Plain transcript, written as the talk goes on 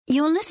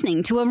You're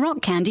listening to a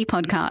Rock Candy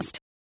podcast.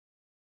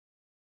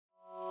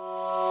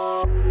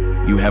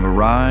 You have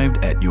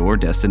arrived at your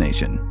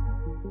destination.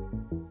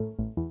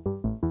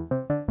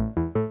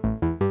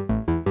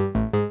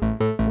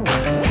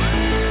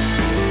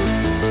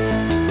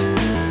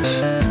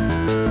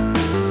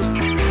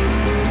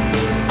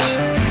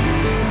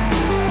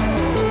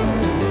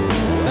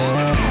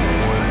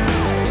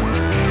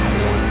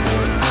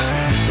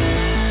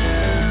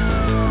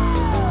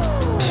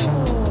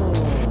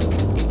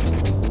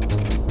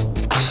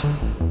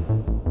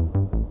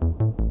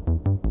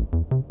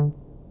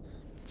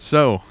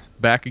 So,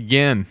 back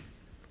again.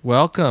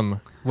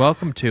 Welcome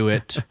to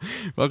it.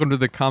 Welcome to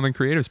the Common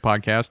Creators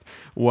Podcast.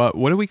 What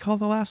do we call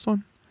the last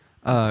one?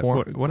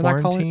 What did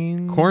I call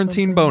it?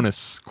 Quarantine something?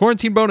 bonus.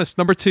 Quarantine bonus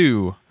number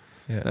 2.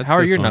 Yeah. That's How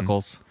are this your one.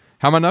 knuckles?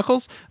 How are my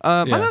knuckles?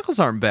 My Yeah. knuckles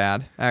aren't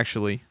bad,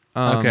 actually.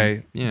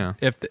 Okay. Yeah.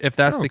 If that's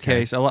They're the okay.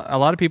 case, a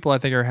lot of people I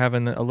think are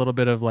having a little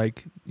bit of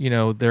like,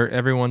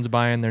 everyone's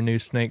buying their new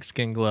snake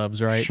skin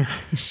gloves, right?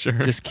 Sure.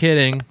 Just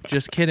kidding.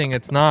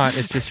 It's not.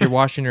 It's just you're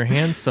washing your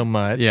hands so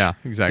much. Yeah,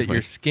 That exactly.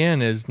 your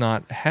skin is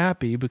not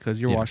happy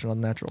because you're Yeah. washing all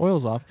the natural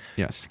oils off.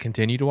 Yes.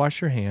 Continue to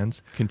wash your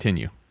hands.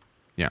 Continue.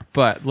 Yeah.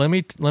 But let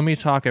me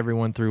talk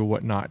everyone through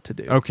what not to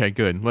do. Okay,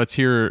 good. Let's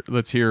hear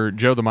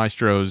Joe the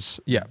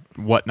Maestro's Yeah.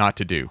 what not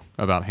to do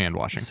about hand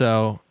washing.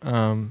 So,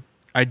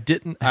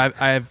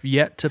 I've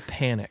yet to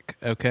panic,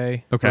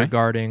 okay? Okay.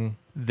 Regarding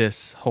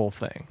this whole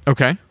thing.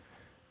 Okay.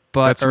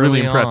 But That's really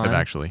early impressive, on-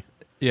 actually.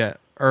 Yeah,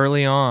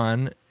 early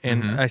on,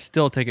 and Mhm. I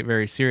still take it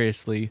very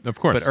seriously. Of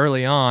course. But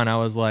early on, I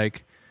was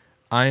like,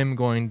 I am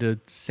going to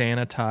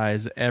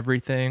sanitize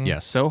everything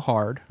Yes. so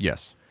hard.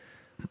 Yes.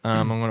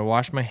 I'm going to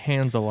wash my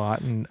hands a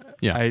lot. And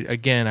Yeah.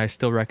 I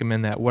still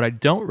recommend that. What I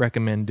don't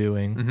recommend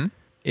doing Mm-hmm.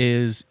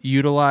 is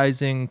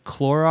utilizing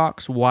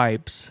Clorox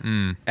wipes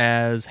Mm.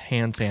 as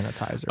hand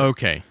sanitizer.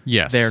 Okay.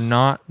 Yes. They're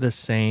not the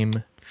same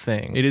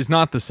thing. It is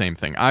not the same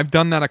thing. I've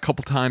done that a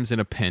couple times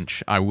in a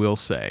pinch, I will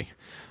say.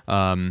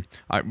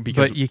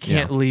 But you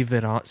can't leave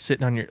it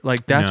sitting on your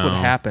that's what No.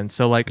 happened.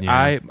 So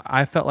Yeah.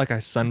 I felt like I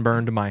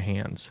sunburned my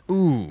hands,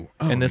 Ooh.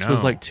 Oh, and this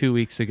was no. like 2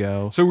 weeks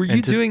ago. So were you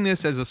And doing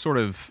this as a sort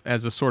of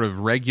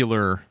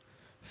regular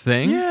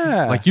thing?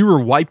 Yeah. Like you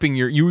were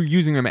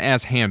using them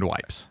as hand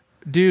wipes.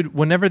 dude?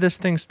 Whenever this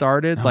thing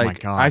started, Oh my like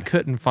God. I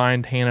couldn't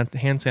find hand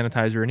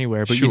sanitizer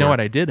anywhere. But you know Sure. what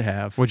I did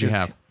have? What'd you Is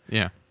have?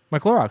 Yeah. My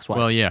Clorox wipes.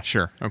 Well, yeah,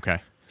 sure. Okay.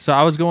 So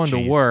I was going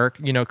Jeez. to work,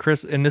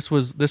 Chris, and this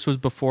was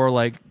before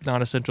like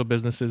non-essential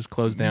businesses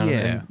closed down.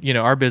 Yeah. And,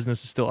 our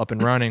business is still up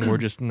and running. We're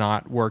just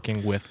not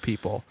working with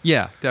people.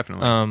 Yeah,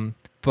 definitely.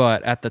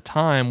 But at the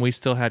time, we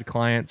still had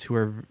clients who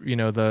were,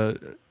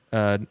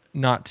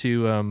 not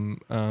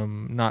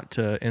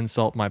to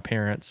insult my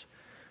parents,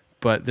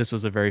 but this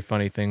was a very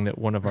funny thing that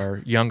one of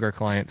our younger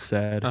clients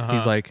said. Uh-huh.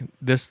 He's like,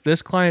 this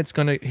client's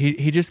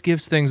he just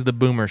gives things the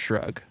boomer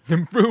shrug,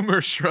 the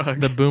boomer shrug.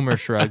 the boomer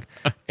shrug,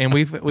 and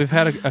we've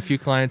had a few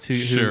clients who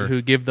Sure.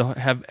 who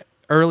have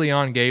early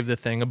on gave the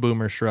thing a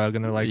boomer shrug,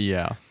 and they're like,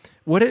 yeah.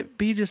 would it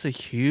be just a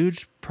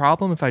huge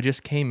problem if I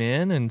just came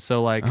in? And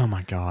so like, Oh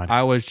my God.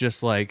 I was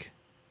just like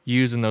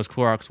using those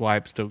Clorox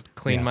wipes to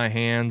clean Yeah. my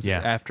hands Yeah.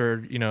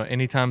 after,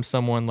 anytime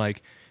someone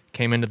like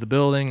came into the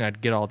building,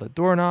 I'd get all the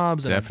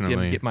doorknobs and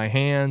Definitely. I'd get my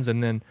hands,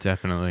 and then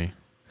Definitely.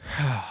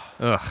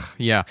 Ugh.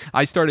 Yeah.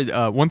 I started,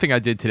 one thing I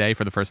did today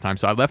for the first time.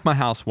 So I left my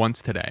house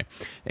once today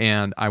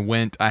and I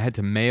had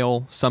to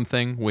mail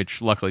something,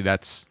 which luckily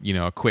that's,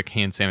 a quick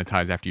hand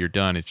sanitize after you're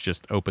done. It's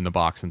just open the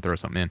box and throw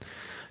something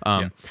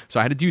in. So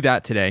I had to do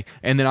that today.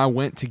 And then I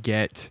went to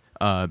get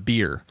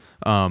beer.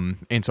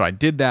 And so I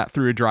did that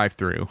through a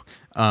drive-through.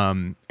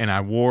 And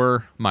I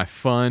wore my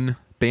fun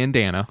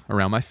bandana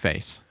around my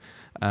face.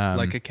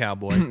 like a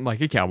cowboy, Like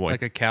a cowboy.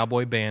 like a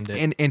cowboy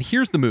bandit. And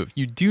here's the move.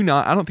 You do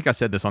not, I don't think I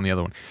said this on the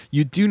other one.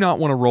 You do not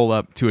want to roll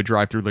up to a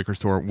drive-through liquor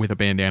store with a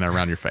bandana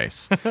around your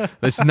face.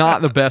 That's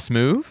not the best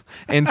move.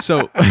 And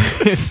so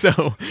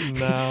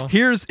No.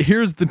 here's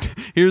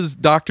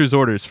doctor's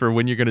orders for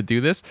when you're going to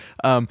do this.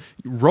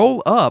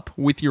 Roll up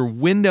with your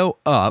window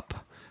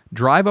up,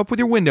 drive up with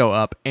your window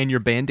up and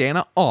your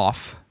bandana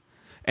off,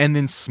 and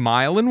then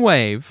smile and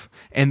wave,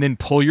 and then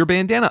pull your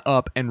bandana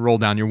up and roll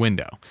down your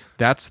window.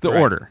 That's the Right.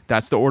 order.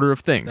 That's the order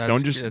of things.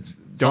 It's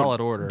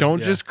solid order. Don't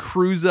Yeah. just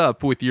cruise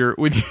up with your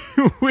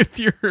with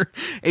your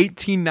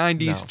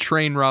 1890s No.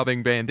 train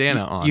robbing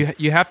bandana on.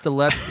 You have to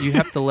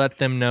let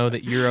them know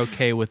that you're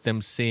okay with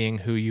them seeing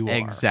who you are.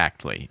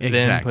 Exactly.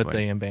 Then put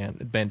the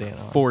bandana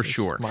on. For It's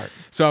sure. Smart.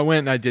 So I went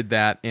and I did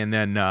that, and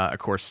then of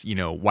course,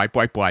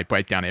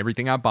 wipe down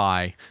everything I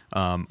buy,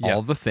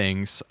 all the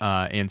things,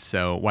 and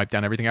so wipe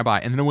down everything I buy.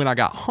 And then when I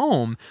got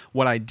home,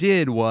 what I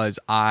did was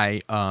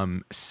I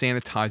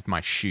sanitized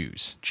my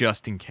shoes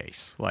just in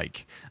case.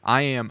 Like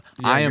I am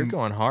you're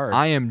going hard.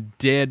 I am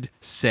dead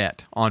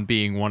set on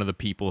being one of the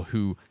people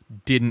who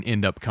didn't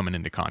end up coming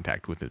into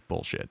contact with this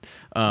bullshit.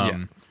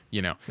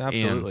 you know.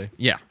 Absolutely. And,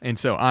 yeah, and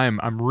so I'm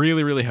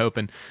really, really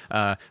hoping.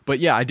 But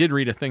yeah, I did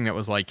read a thing that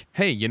was like,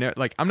 hey, you know,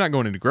 like I'm not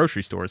going into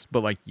grocery stores,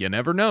 but like you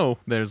never know.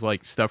 There's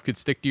like stuff could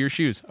stick to your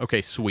shoes.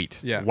 Okay, sweet.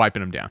 Yeah.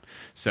 Wiping them down.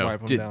 So Wipe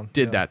 'em did down.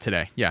 did Yeah. that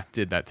today. Yeah,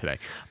 did that today.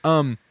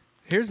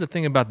 Here's the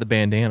thing about the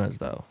bandanas,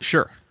 though.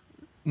 Sure.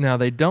 Now,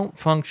 they don't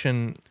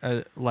function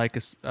like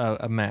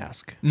a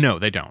mask. No,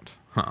 they don't.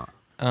 Huh.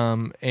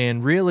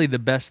 And really, the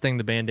best thing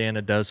the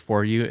bandana does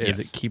for you is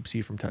Yes. it keeps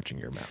you from touching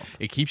your mouth.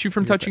 It keeps you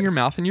from touching your face.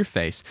 mouth and your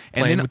face,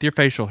 and Playing then with your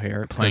facial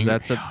hair, Playing-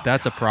 because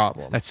that's a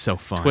problem. that's so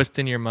fun.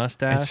 Twisting your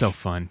mustache. It's so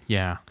fun.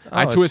 Yeah. Oh,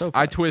 I it's twist so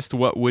I fun. twist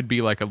what would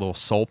be like a little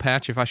soul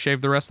patch if I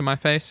shaved the rest of my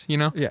face, you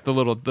know? Yeah. The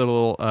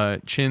little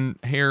chin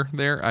hair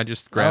there. I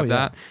just grab yeah.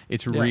 that.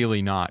 It's Yeah.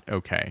 really not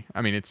okay.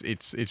 I mean,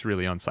 it's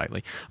really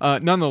unsightly.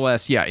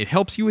 Nonetheless, yeah, it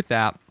helps you with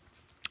that.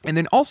 And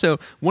then also,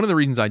 one of the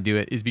reasons I do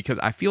it is because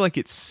I feel like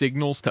it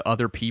signals to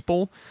other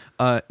people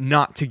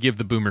not to give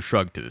the boomer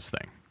shrug to this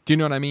thing. Do you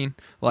know what I mean?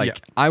 Like, Yeah.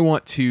 I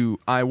want to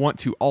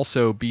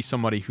also be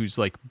somebody who's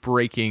like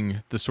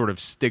breaking the sort of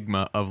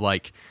stigma of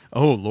like,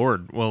 oh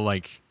Lord, well,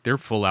 like they're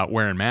full out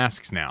wearing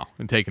masks now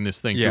and taking this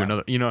thing to Yeah.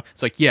 another. You know,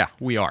 it's like, yeah,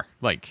 we are.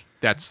 Like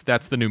that's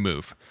the new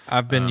move.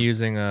 I've been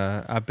using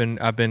I've been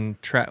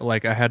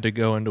like I had to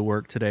go into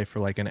work today for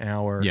like an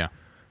hour. Yeah,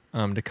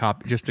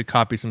 To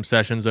copy some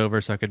sessions over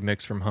so I could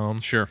mix from home.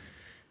 sure.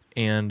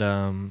 And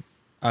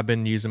I've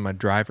been using my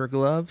driver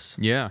gloves.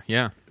 Yeah,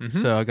 yeah. Mhm.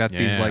 So I got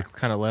these Yeah. like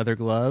kind of leather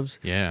gloves.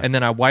 Yeah. And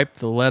then I wiped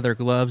the leather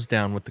gloves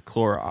down with the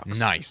Clorox.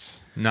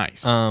 Nice.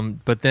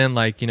 But then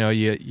like, you know,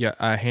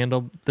 I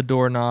handle the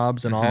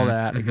doorknobs and all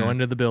that. I go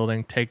into the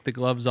building, take the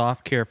gloves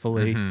off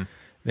carefully,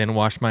 then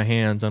wash my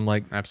hands. I'm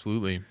like,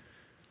 Absolutely.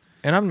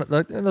 and I'm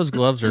like, those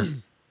gloves are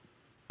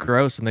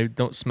gross and they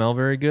don't smell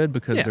very good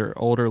because Yeah. they're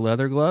older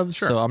leather gloves.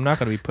 Sure. So I'm not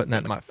going to be putting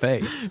that in my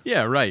face.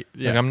 Yeah, right.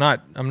 Yeah. Like I'm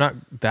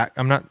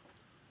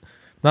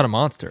not a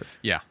monster.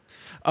 Yeah.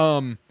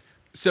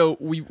 So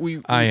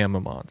we I am a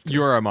monster.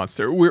 You're a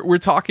monster. We're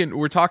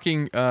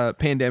talking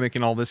pandemic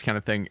and all this kind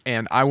of thing,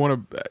 and I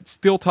want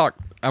to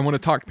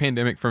talk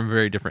pandemic from a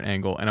very different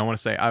angle, and I want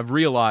to say I've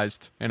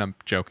realized, and I'm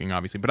joking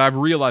obviously, but I've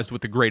realized what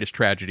the greatest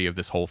tragedy of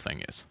this whole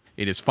thing is.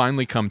 It has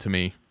finally come to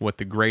me what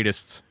the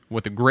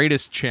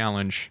greatest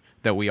challenge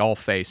that we all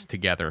face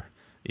together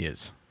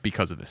is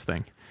because of this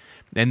thing.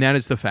 And that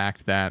is the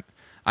fact that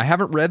I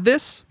haven't read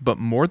this, but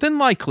more than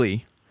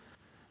likely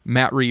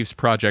Matt Reeves'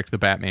 project The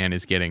Batman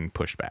is getting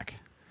pushed back.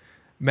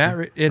 It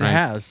Right.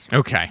 has.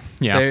 Okay.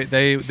 Yeah.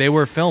 They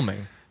were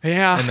filming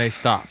Yeah. and they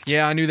stopped.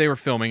 Yeah, I knew they were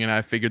filming, and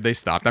I figured they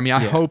stopped. I mean,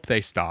 I Yeah. hope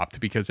they stopped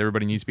because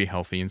everybody needs to be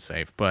healthy and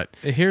safe. But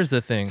Here's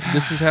the thing.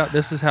 This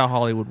is how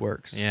Hollywood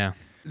works. yeah,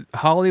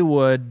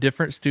 Hollywood,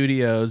 different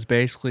studios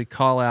basically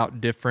call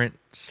out different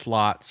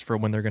slots for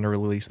when they're going to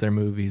release their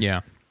movies.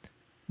 yeah,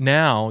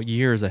 Now,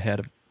 years ahead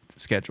of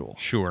schedule.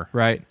 sure,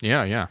 Right?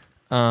 yeah, yeah,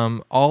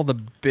 All the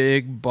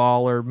big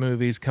baller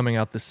movies coming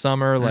out this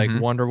summer, like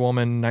Wonder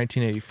Woman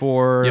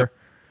 1984,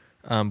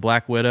 Yep.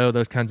 Black Widow,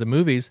 those kinds of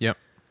movies. yep,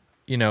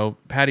 You know,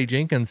 Patty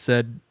Jenkins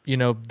said, you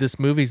know, this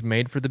movie's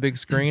made for the big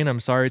screen. I'm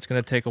sorry it's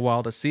going to take a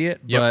while to see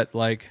it, Yep. but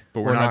like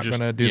But we're we're not not just-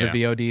 going to do yeah.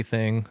 the VOD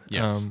thing.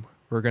 Yes.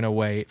 We're going to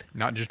wait.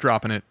 not just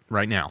dropping it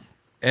right now.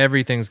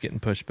 Everything's getting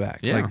pushed back.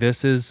 Yeah. Like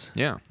this is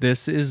Yeah.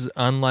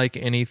 unlike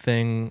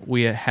anything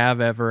we have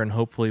ever and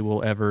hopefully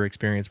will ever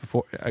experience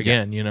before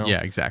again, you know.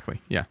 Yeah,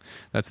 exactly. Yeah,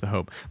 that's the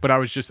hope. But I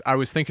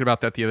was thinking about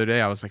that the other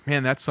day. I was like,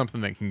 man, that's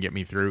something that can get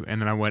me through. And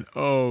then I went,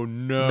 oh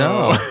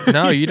no,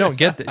 No, you don't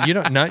get that. You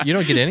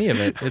don't get any of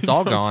it. It's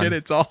all gone.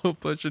 It's all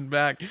pushing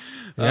back.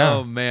 Yeah.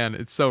 Oh man,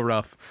 it's so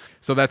rough.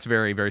 So that's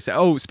very, very sad.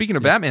 Oh, speaking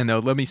of Batman, though,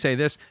 let me say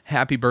this.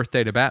 Happy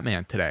birthday to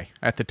Batman today.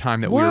 At the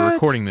time that we were What?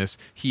 recording this,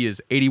 he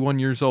is 81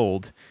 years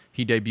old.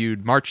 He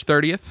debuted March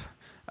 30th.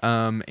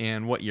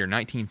 And what year?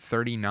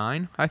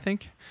 1939, I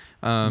think.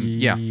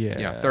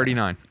 Yeah,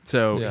 39.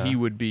 So Yeah. he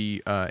would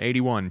be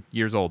 81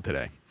 years old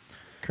today.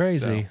 Crazy.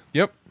 So,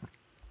 yep.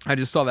 I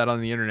just saw that on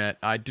the internet.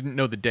 I didn't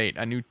know the date.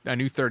 I knew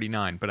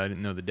 39, but I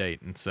didn't know the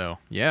date. And so,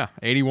 yeah,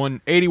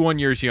 81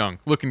 years young.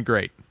 Looking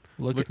great.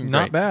 Looking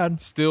not great. bad.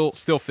 Still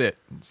fit.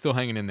 Still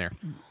hanging in there.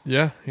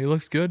 Yeah, he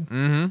looks good.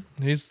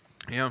 Mm-hmm. He's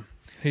Yeah.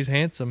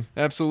 handsome.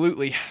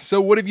 Absolutely.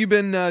 So what have you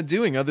been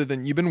doing other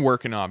than you've been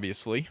working,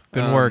 obviously?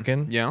 Been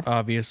working. Yeah.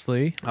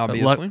 Obviously.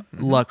 Obviously.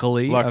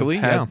 Luckily,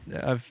 I've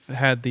I've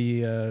had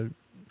the.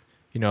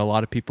 You know, a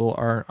lot of people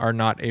are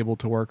not able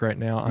to work right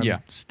now. I'm Yeah.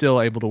 still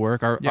able to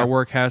work. Our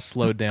work has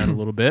slowed down a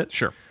little bit.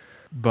 Sure.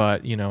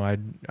 But you know,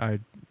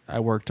 I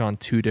worked on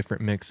 2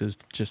 different mixes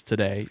just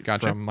today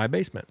Gotcha. from my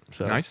basement.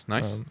 So Nice.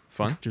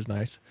 Fun. which is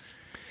nice.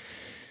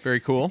 Very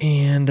cool.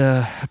 And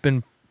I've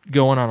been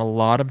going on a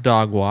lot of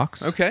dog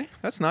walks. Okay.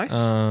 That's nice.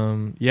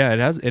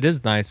 Yeah, it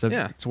is nice.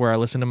 Yeah. It's where I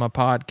listen to my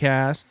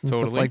podcasts and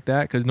stuff Totally. like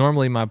that. Because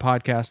normally my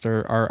podcasts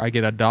are I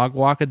get a dog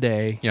walk a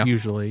day Yeah.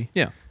 usually.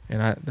 Yeah.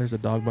 And there's a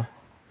dog.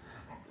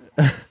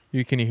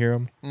 Can you hear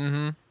them?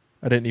 Mm-hmm.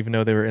 I didn't even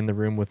know they were in the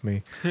room with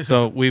me.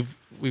 So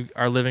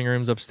our living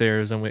room's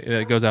upstairs, and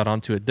it goes out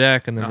onto a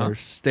deck, and then Uh-huh. there's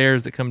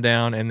stairs that come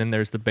down, and then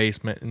there's the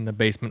basement, and the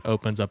basement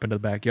opens up into the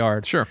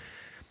backyard. Sure.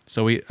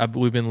 So we've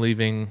been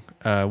leaving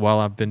while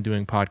I've been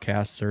doing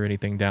podcasts or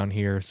anything down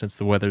here since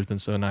the weather's been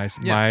so nice.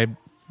 Yeah.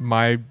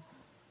 My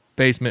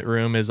basement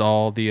room is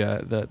all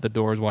the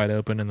doors wide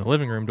open and the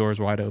living room doors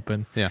wide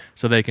open. Yeah.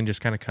 So they can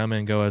just kind of come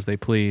and go as they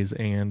please.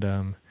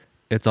 And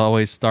it's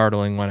always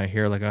startling when I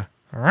hear like a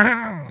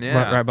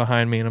right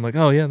behind me, and I'm like,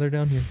 oh yeah, they're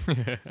down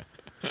here.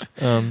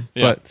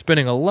 But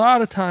spending a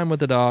lot of time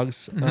with the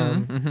dogs.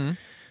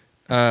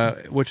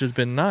 Which has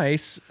been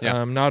nice,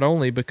 not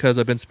only because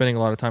I've been spending a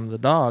lot of time with the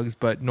dogs,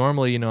 but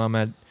normally, I'm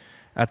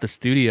at the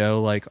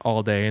studio like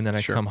all day, and then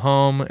I come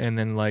home, and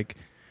then like,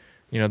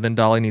 then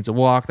Dolly needs a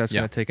walk. That's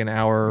going to take an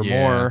hour or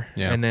more,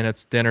 and then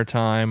it's dinner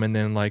time, and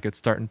then like it's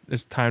time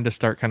to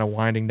start kind of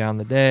winding down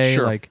the day.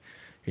 Sure. Like,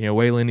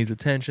 Waylon needs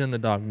attention, the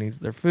dog needs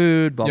their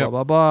food, blah,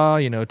 blah, blah,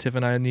 blah. Tiff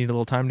and I need a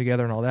little time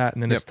together and all that,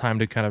 and then it's time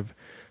to kind of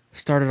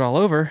start it all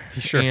over.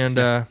 Sure. And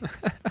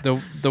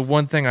the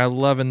one thing I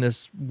love in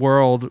this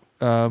world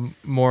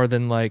more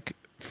than like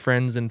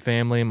friends and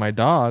family and my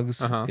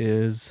dogs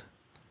is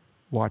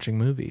watching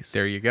movies.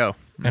 There you go.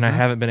 And I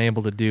haven't been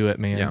able to do it,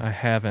 man. Yeah. I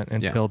haven't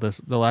until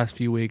the last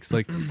few weeks.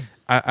 Like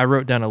I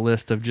wrote down a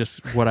list of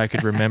just what I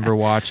could remember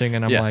watching,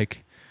 and I'm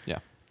like,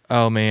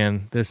 oh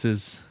man, this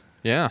is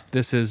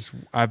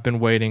I've been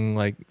waiting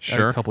like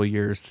a couple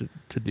years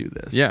to do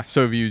this. Yeah.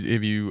 So have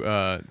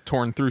you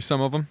torn through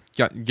some of them?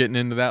 Getting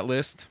into that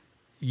list?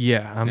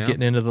 Yeah, I'm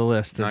getting into the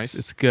list. Nice.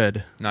 It's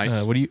good.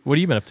 Nice. What have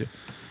you been up to?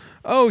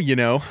 Oh,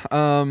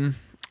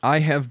 I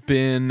have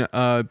been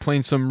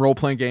playing some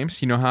role-playing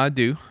games. You know how I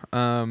do.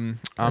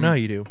 I know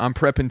you do. I'm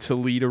prepping to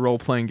lead a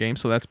role-playing game,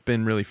 so that's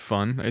been really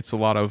fun. It's a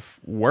lot of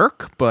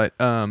work, but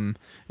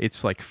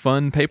it's like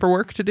fun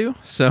paperwork to do.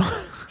 So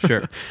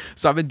sure.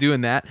 So I've been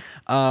doing that.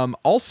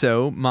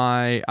 Also,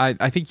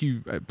 I think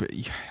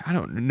I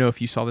don't know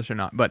if you saw this or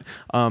not, but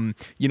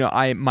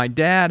my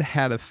dad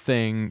had a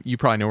thing. You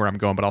probably know where I'm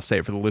going, but I'll say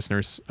it for the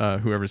listeners,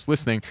 whoever's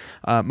listening.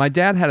 My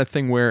dad had a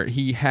thing where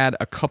he had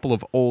a couple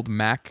of old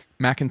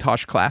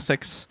Macintosh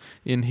classics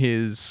in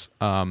his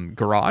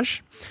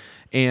garage.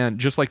 And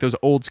just like those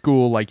old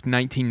school, like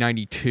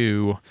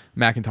 1992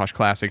 Macintosh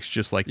classics,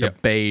 just like the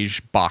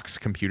beige box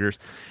computers.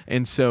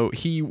 And so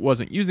he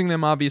wasn't using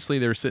them, obviously.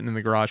 They were sitting in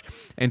the garage.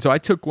 And so I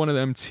took one of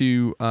them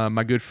to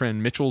my good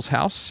friend Mitchell's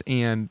house.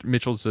 And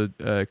Mitchell's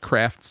a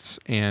crafts,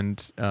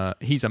 and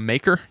he's a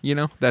maker,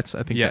 That's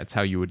that's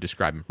how you would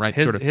describe him, right?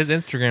 His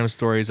Instagram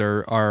stories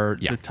are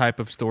the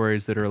type of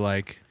stories that are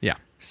like...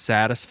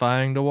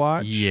 satisfying to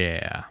watch.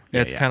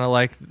 It's kind of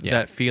like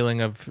that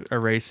feeling of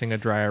erasing a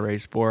dry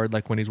erase board,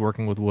 like when he's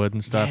working with wood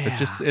and stuff.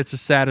 It's a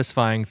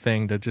satisfying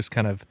thing to just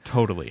kind of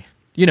totally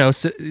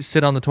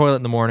sit on the toilet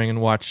in the morning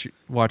and watch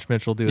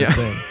Mitchell do his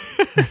thing.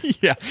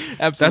 Yeah,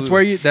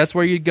 absolutely. That's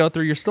where you go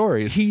through your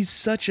stories.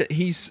 He's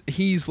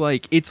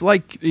like it's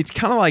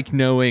kind of like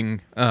knowing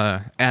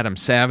Adam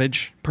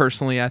Savage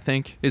personally. I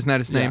think isn't that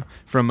his name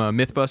from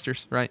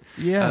Mythbusters, right?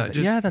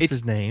 That's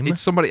his name.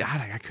 It's somebody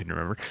I couldn't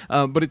remember,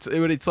 but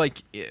it's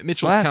like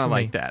Mitchell's kind of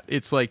like that.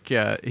 It's like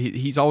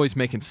he's always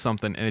making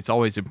something, and it's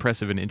always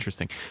impressive and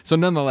interesting. So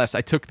nonetheless,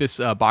 I took this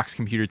box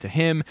computer to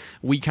him.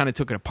 We kind of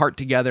took it apart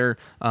together.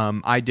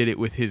 I did it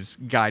with his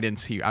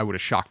guidance. I would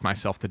have shocked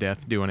myself to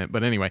death doing it,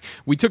 but anyway.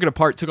 We took it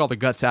apart, took all the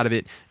guts out of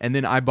it, and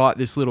then I bought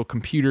this little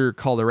computer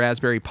called a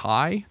Raspberry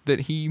Pi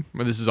that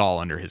this is all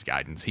under his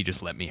guidance. He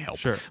just let me help.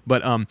 Sure.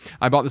 But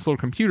I bought this little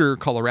computer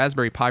called a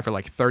Raspberry Pi for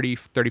like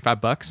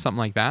 $35, something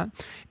like that.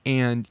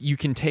 And you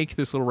can take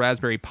this little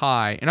Raspberry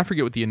Pi, and I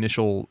forget what the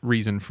initial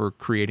reason for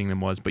creating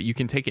them was, but you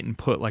can take it and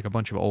put like a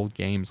bunch of old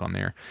games on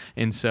there.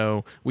 And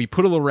so we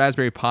put a little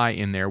Raspberry Pi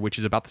in there, which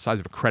is about the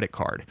size of a credit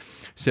card.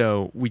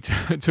 So we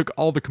took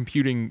all the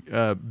computing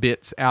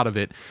bits out of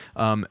it,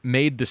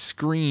 made the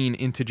screen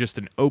into just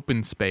an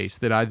open space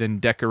that I then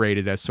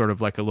decorated as sort of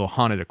like a little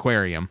haunted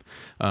aquarium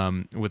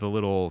with a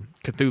little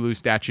Cthulhu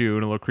statue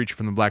and a little creature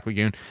from the Black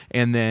Lagoon.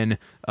 And then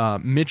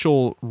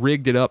Mitchell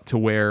rigged it up to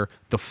where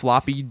the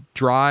floppy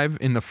drive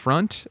in the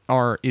front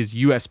is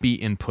USB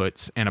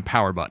inputs and a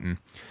power button.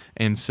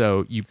 And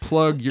so you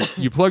plug your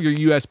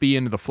USB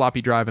into the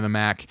floppy drive in the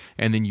Mac,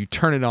 and then you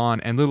turn it on,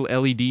 and little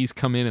LEDs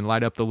come in and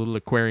light up the little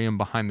aquarium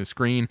behind the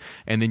screen,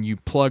 and then you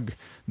plug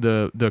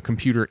the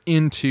computer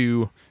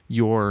into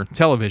your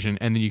television,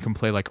 and then you can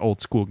play like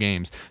old school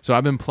games. So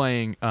I've been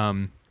playing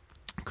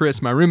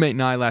Chris, my roommate,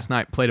 and I last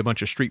night played a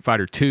bunch of Street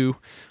Fighter 2,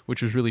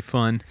 which was really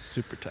fun.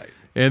 Super tight.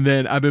 And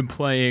then I've been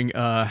playing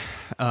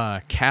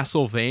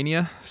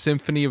Castlevania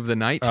Symphony of the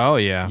Night. Oh,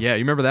 yeah. Yeah, you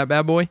remember that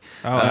bad boy?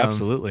 Oh,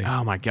 absolutely.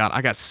 Oh, my God.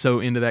 I got so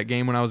into that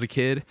game when I was a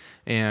kid,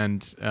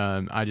 and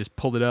I just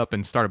pulled it up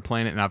and started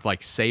playing it, and I've,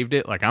 like, saved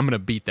it. Like, I'm going to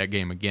beat that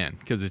game again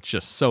because it's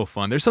just so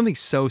fun. There's something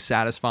so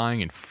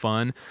satisfying and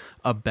fun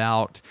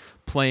about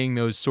playing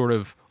those sort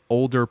of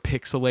older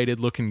pixelated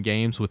looking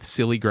games with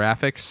silly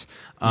graphics.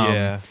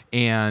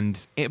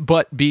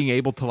 But being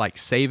able to like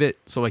save it,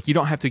 so like you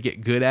don't have to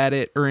get good at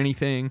it or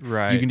anything.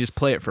 Right. You can just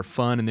play it for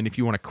fun, and then if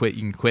you want to quit,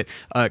 you can quit.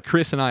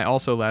 Chris and I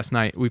also last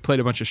night we played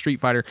a bunch of Street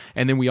Fighter,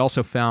 and then we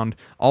also found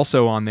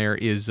on there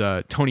is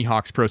Tony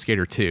Hawk's Pro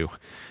Skater 2.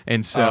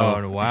 And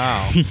so, Oh,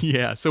 wow.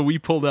 yeah, so we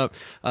pulled up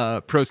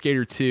Pro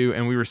Skater 2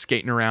 and we were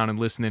skating around and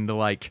listening to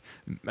like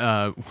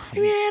I'm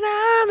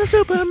the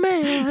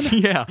Superman.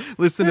 yeah,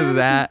 listening to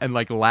that and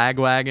like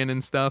Lagwagon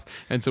and stuff.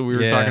 And so we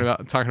were Yeah.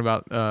 talking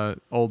about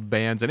old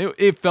bands, and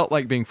it felt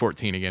like being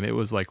 14 again. It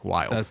was like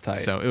wild. That's tight.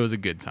 So it was a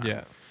good time.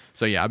 Yeah.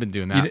 So yeah, I've been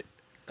doing You that.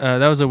 kn-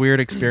 that was a weird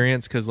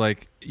experience because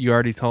like you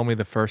already told me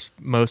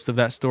most of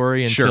that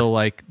story until Sure.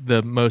 like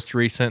the most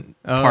recent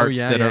Oh, parts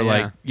yeah, that yeah, are yeah.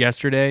 like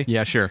yesterday.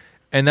 Yeah, sure.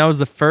 And that was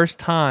the first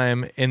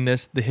time in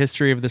the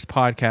history of this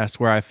podcast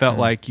where I felt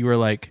like you were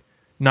like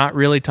not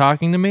really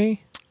talking to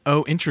me.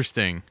 Oh,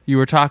 interesting. You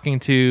were talking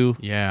to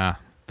Yeah,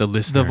 the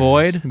listeners.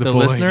 void, the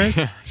listeners.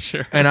 Yeah,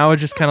 sure. and I was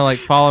just kind of like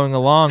following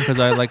along because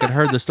I like had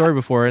heard the story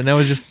before, and that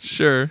was just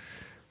Sure.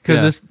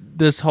 because Yeah.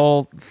 this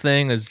whole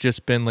thing has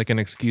just been like an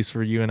excuse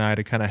for you and I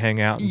to kind of hang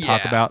out and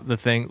talk Yeah. about the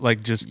thing,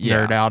 like just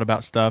Yeah. nerd out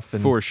about stuff.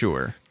 And For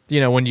sure. you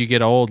know, when you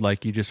get old,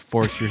 like you just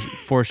force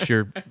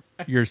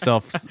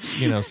yourself,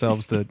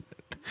 selves to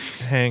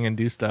hang and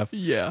do stuff.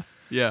 Yeah.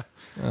 Yeah.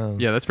 Um,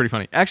 Yeah, that's pretty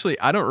funny. Actually,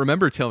 I don't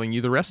remember telling you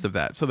the rest of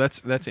that, so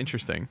that's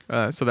interesting.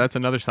 So that's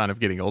another sign of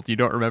getting old. You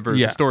don't remember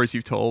Yeah. the stories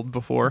you've told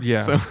before. Yeah.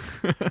 So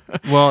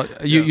Well,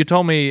 Yeah. you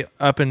told me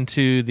up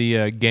into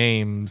the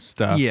game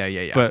stuff.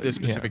 yeah. But The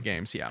specific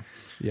games, yeah.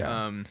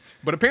 Yeah.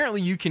 But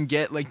apparently you can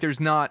get like there's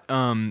not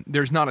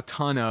a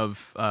ton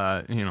of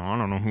I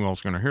don't know who else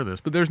is gonna hear this,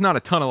 but there's not a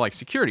ton of like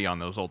security on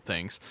those old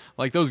things.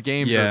 Like those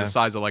games are Yeah. the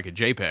size of like a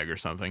JPEG or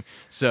something.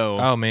 So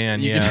Oh,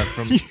 man, you yeah,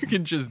 can, you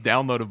can just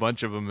download a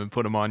bunch of them and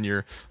put them on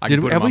your.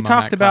 Have we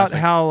talked about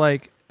how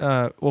like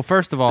well,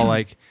 first of all,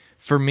 like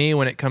for me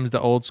when it comes to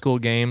old school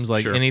games,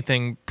 like Sure.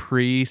 anything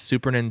pre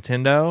Super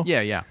Nintendo,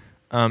 Yeah.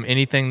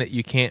 anything that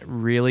you can't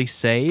really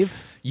save,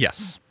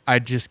 Yes. I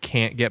just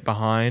can't get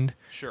behind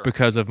Sure.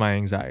 because of my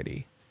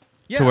anxiety.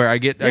 Yeah. To where I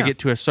get Yeah.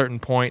 to a certain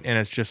point and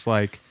it's just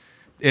like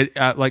it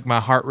like my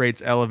heart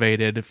rate's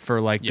elevated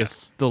for like Yes.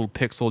 this little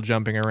pixel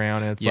jumping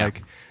around, and it's Yeah.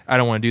 like I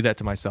don't want to do that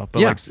to myself.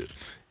 But Yeah. like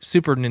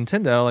Super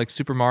Nintendo, like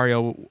Super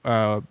Mario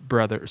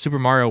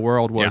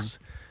World was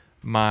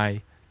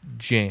my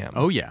jam.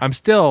 Oh, yeah. I'm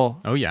still.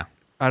 Oh yeah.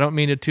 I don't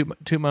mean to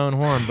toot my own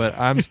horn, but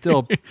I'm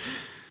still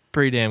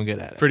pretty damn good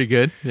at it. Pretty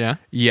good. Yeah.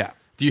 Yeah.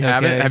 Do you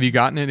have Okay. it? Have you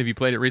gotten it? Have you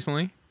played it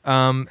recently?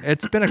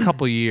 It's been a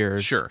couple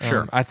years. Sure.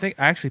 I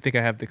actually think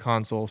I have the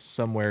console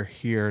somewhere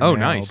here. Oh,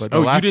 now, nice. But the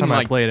you last didn't time I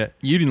like played it,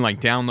 You didn't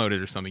like download it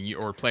or something,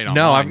 or play it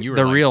online. no, You were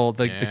the like, real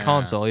the yeah.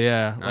 console.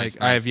 Yeah, Nice,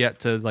 like I have nice. yet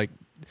to like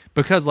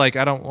because like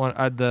I don't want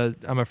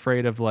I'm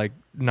afraid of like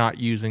not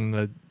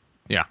using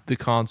Yeah. the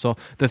console,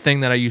 the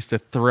thing that I used to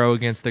throw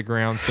against the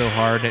ground so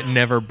hard it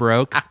never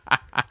broke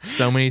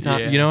so many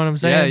times. Yeah. You know what I'm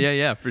saying?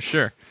 Yeah, for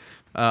sure.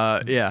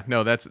 Yeah,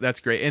 no, that's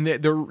great. And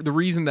the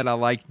reason that I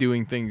like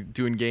doing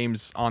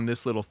games on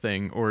this little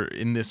thing or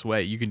in this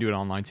way, you can do it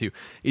online too,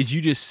 is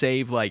you just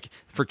save like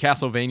for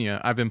Castlevania,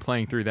 I've been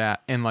playing through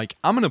that and like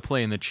I'm going to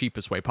play in the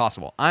cheapest way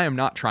possible. I am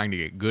not trying to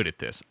get good at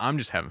this. I'm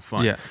just having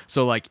fun. Yeah.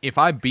 So like if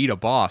I beat a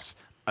boss,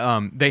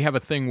 they have a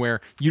thing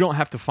where you don't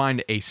have to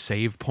find a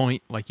save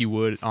point like you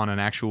would on an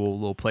actual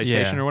little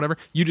PlayStation Yeah. or whatever.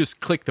 You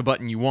just click the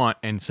button you want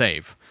and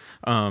save.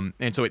 And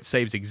so it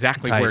saves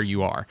exactly Tight. where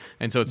you are.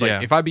 And so it's like,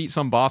 Yeah. if I beat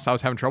some boss I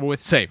was having trouble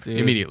with, save Dude.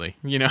 immediately,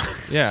 Yeah.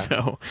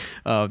 So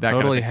that kind of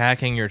Totally thing.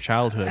 hacking your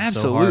childhood. So hard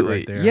Absolutely.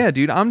 right there. Yeah,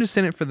 dude. I'm just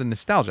in it for the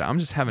nostalgia. I'm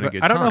just having a But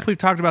good I time. don't know if we've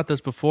talked about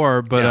this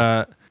before, but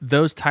Yeah.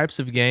 those types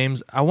of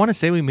games, I want to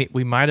say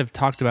we might have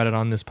talked about it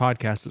on this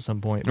podcast at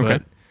some point. Okay.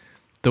 But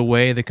the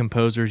way the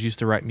composers used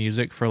to write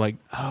music for like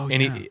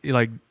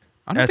like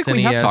I don't think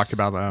we have SNES, talk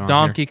about that on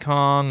Donkey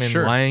Kong and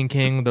Sure. Lion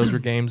King, those were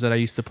games that I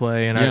used to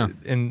play, and Yeah.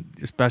 and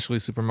especially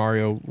Super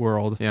Mario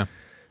World. Yeah,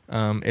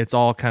 It's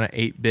all kind of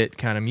 8-bit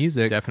kind of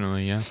music,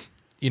 definitely. Yeah.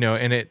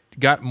 and it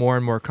got more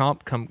and more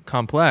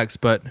complex.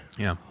 But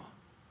Yeah.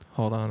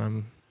 hold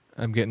on,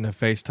 I'm getting a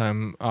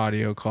FaceTime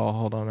audio call.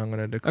 Hold on, I'm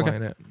gonna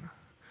decline it.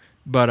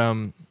 But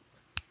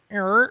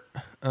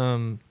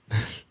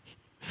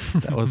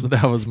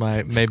that was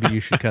my, maybe you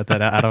should cut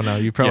that out. I don't know.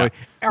 You probably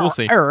We'll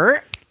see.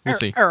 We'll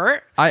see.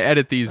 I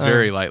edit these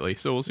very lightly,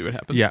 so we'll see what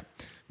happens. Yeah.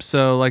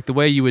 So like the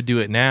way you would do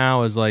it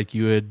now is like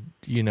you would,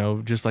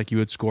 just like you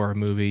would score a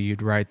movie,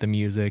 you'd write the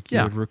music, you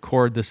Yeah. would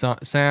record the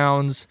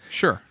sounds,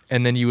 Sure.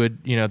 and then you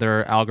would, there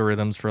are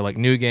algorithms for like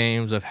new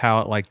games of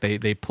how like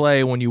they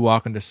play when you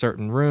walk into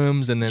certain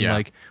rooms, and then Yeah.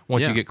 like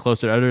once Yeah. you get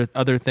closer to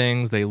other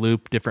things, they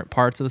loop different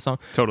parts of the song.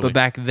 Totally. But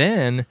back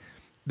then,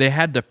 they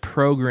had to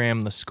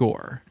program the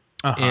score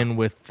Uh-huh. in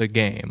with the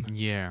game.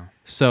 Yeah.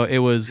 So it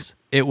was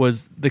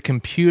the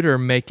computer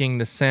making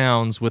the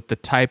sounds with the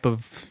type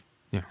of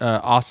Yeah.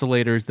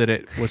 oscillators that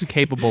it was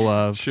capable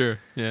of. Sure.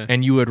 Yeah.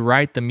 And you would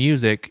write the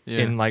music Yeah.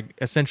 in like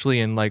essentially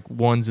in like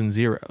ones and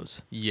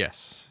zeros.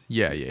 Yes.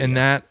 Yeah. And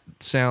that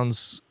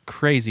sounds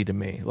crazy to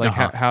me. Like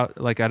Uh-huh. how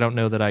like I don't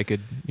know that I could,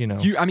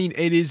 I mean,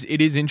 it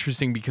is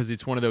interesting because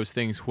it's one of those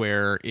things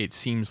where it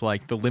seems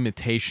like the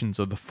limitations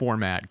of the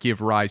format give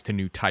rise to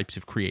new types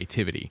of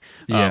creativity,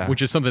 Yeah.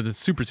 which is something that's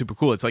super, super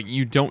cool. It's like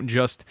you don't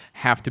just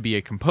have to be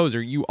a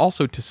composer. You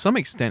also, to some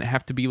extent,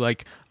 have to be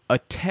like a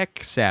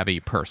tech savvy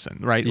person,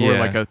 right? Or Yeah.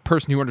 like a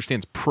person who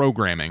understands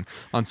programming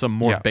on some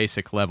more Yeah.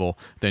 basic level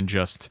than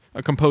just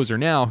a composer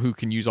now who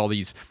can use all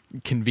these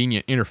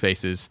convenient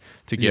interfaces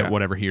to get Yeah.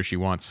 whatever he or she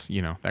wants,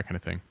 that kind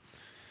of thing.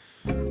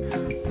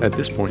 At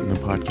this point in the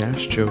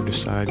podcast, Joe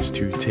decides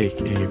to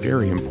take a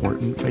very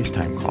important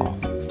FaceTime call.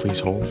 Please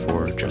hold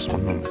for just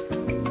one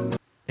moment.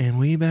 And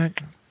we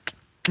back.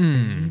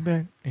 And we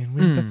back. And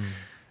we back.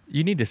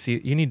 You need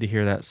to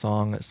hear that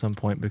song at some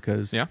point,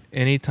 because Yeah.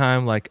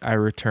 anytime like I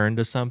return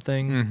to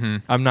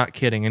something, I'm not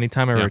kidding.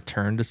 Anytime I Yeah.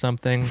 return to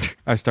something,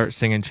 I start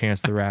singing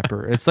Chance the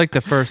Rapper. It's like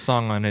the first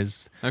song on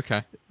his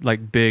Okay.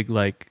 like big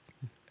like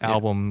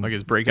album, like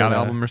his breakout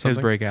album or something?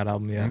 His breakout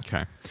album, yeah.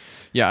 Okay.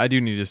 Yeah, I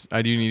do need to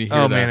hear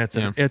Oh that. man,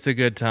 Yeah. it's a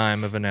good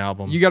time of an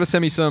album. You got to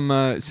send me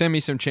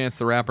some Chance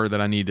the Rapper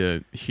that I need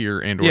to hear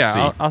and or see.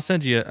 yeah, I'll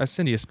send you a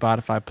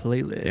Spotify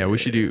playlist. Yeah, we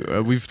should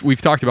do.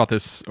 We've talked about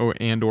this, or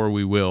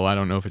we will. I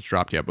don't know if it's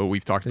dropped yet, but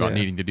we've talked about Yeah.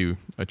 needing to do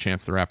a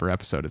Chance the Rapper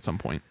episode at some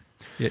point.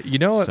 Yeah, you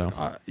know what?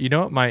 So. You know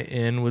what my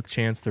in with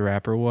Chance the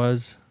Rapper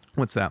was?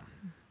 What's that?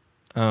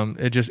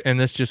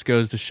 This just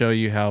goes to show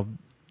you how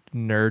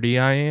nerdy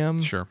I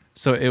am. Sure.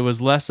 So it was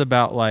less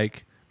about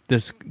like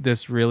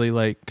this really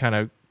like kind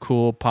of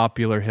cool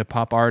popular hip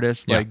hop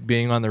artist Yeah. like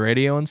being on the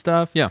radio and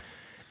stuff. Yeah.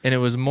 And it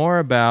was more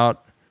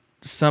about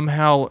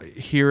somehow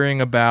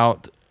hearing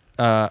about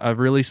a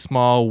really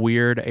small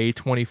weird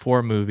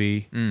A24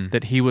 movie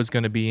that he was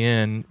going to be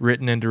in,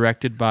 written and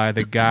directed by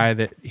the guy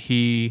that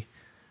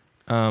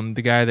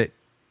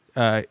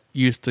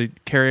used to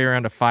carry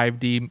around a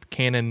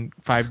Canon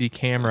 5D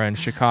camera in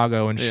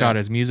Chicago and Yeah. shot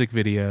his music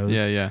videos.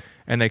 Yeah.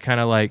 And they kind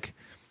of like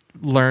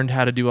learned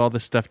how to do all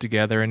this stuff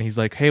together. And he's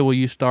like, "Hey, will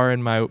you star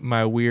in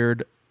my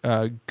weird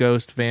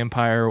ghost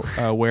vampire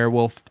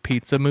werewolf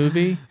pizza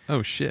movie?"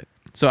 Oh shit.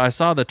 So I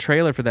saw the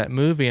trailer for that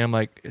movie, and I'm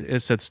like, it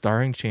said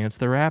starring Chance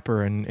the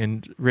Rapper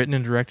and written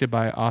and directed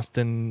by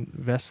Austin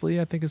Vesley,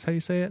 I think is how you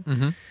say it.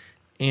 Mm-hmm.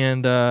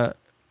 And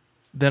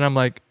then I'm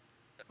like,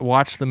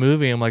 watch the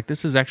movie. I'm like,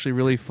 this is actually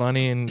really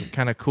funny and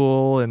kind of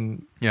cool.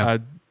 And Yeah.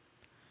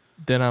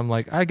 then I'm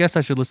like, I guess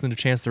I should listen to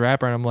Chance the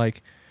Rapper. And I'm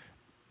like,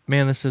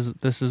 man, this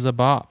is a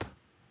bop.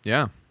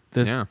 Yeah.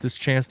 Yeah. This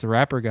Chance the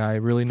Rapper guy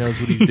really knows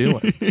what he's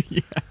doing.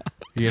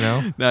 You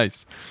know?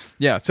 Nice.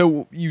 Yeah.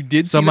 So you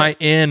did. So see my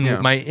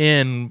that? my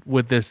in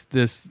with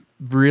this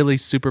really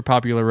super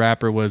popular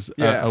rapper was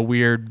Yeah. a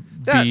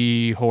weird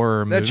B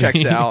horror movie. That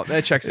checks out.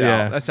 That checks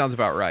Yeah. out. That sounds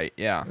about right.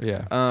 Yeah.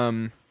 Yeah.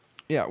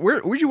 Yeah.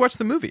 Where'd you watch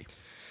the movie?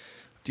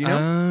 Do you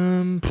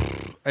know?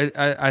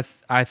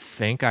 I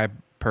think I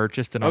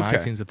purchased it on Okay.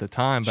 iTunes at the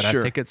time, but Sure.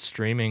 I think it's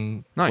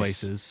streaming Nice.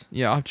 places.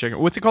 Yeah, I'll check it.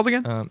 What's it called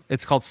again?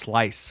 It's called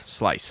Slice.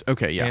 Slice.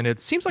 Okay. Yeah. and it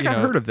seems like you I've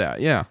know- heard of that.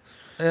 Yeah.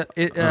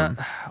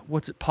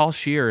 What's it? Paul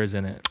Shear is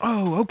in it.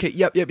 Oh. Okay.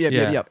 Yep.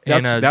 Yeah.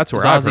 That's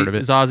where Zazie, I've heard of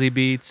it. Zazie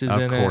Beetz is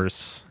Of in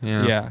course.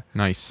 Yeah. Yeah.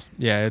 Nice.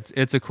 it. Yeah,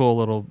 it's a cool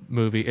little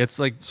movie. It's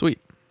like Sweet.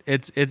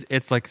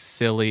 it's like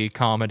silly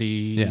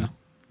comedy. Yeah.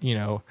 You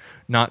know,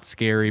 not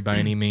scary by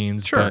any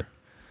means. Sure.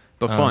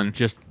 But fun.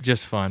 just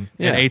fun.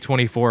 Yeah. And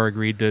A24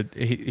 agreed to.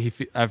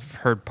 I've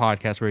heard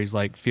podcasts where he's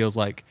like feels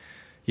like,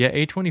 yeah,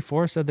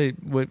 A24 said they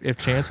would, if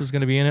Chance was going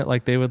to be in it,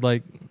 like they would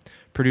like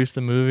produce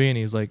the movie, and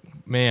he's like,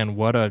 man,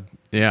 what a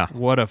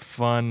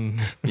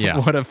fun Yeah.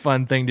 what a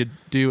fun thing to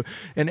do.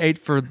 And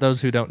for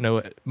those who don't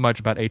know much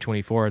about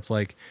A24, it's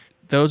like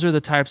those are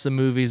the types of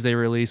movies they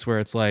release where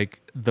it's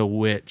like The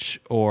Witch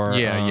or Or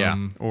kind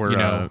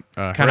of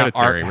Hereditary,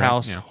 art right?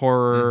 house Yeah.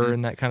 horror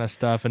and that kind of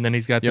stuff. And then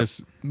he's got Yep.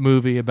 this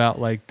movie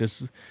about like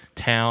this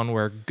town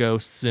where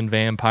ghosts and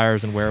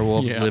vampires and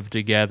werewolves Yeah. live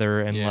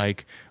together, and Yeah.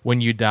 like when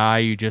you die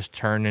you just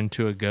turn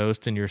into a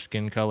ghost and your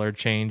skin color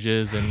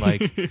changes, and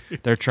like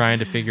they're trying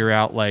to figure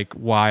out like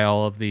why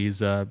all of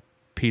these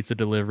pizza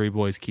delivery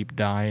boys keep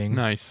dying.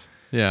 Nice.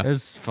 Yeah.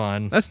 It's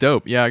fun. That's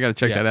dope. Yeah, I got to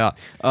check Yeah. that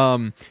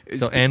out.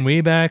 So and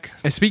we back.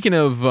 And speaking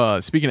of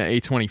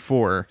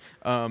A24,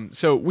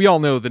 so we all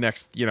know the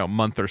next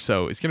month or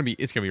so it's gonna be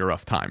a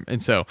rough time,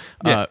 and so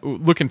Yeah.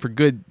 looking for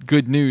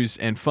good news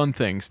and fun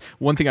things.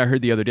 One thing I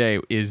heard the other day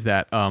is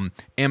that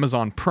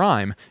Amazon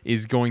Prime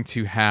is going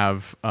to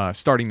have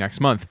starting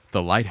next month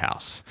The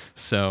Lighthouse.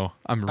 So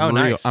I'm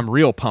nice.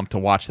 real pumped to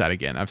watch that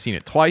again. I've seen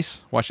it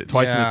twice, watched it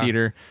twice in the Yeah.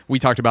 theater. We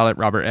talked about it,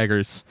 Robert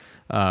Eggers.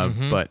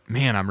 But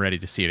man, I'm ready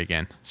to see it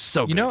again.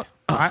 So You good. know,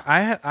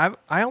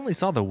 I only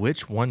saw The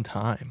Witch one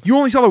time. You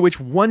only saw The Witch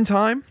one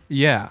time?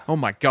 Yeah. Oh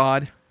my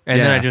god. And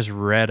then Yeah. I just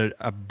read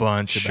a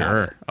bunch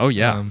about it. Oh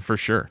yeah, for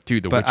sure,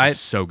 dude. The but Witch is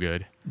so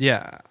good.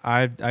 Yeah,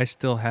 I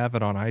still have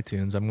it on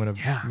iTunes. I'm gonna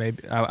Yeah.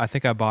 maybe I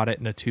think I bought it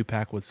in a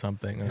 2-pack with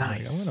something. And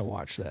Nice. I'm gonna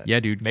watch that. Yeah,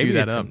 dude, Maybe cue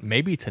that up.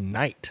 Maybe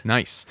tonight.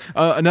 Nice.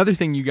 Another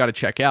thing you got to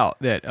check out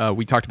that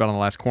we talked about on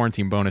the last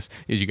quarantine bonus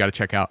is you got to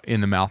check out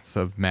In the Mouth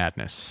of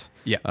Madness.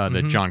 Yeah.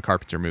 The John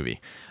Carpenter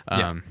movie.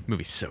 Yeah.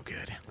 Movie's so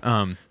good.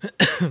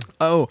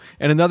 Oh,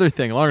 and another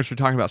thing, as long as we're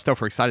talking about stuff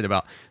we're excited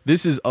about,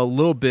 this is a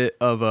little bit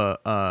of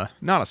a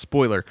not a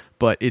spoiler,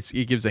 but it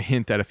gives a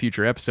hint at a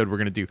future episode we're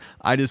going to do.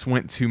 I just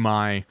went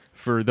to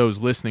for those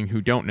listening who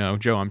don't know,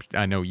 Joe,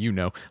 I know you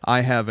know,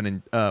 I have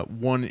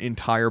one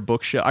entire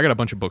bookshelf. I got a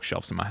bunch of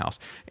bookshelves in my house,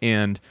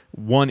 and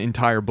one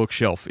entire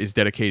bookshelf is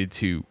dedicated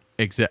to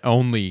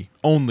only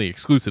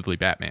exclusively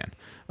Batman.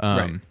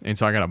 Right. And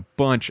so I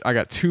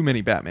got too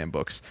many Batman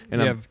books.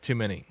 And You have too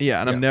many. Yeah,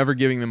 and I'm never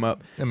giving them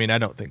up. I mean, I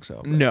don't think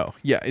so. but- No,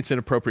 yeah, it's an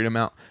appropriate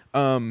amount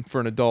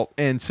for an adult.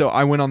 And so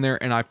I went on there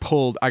and I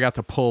got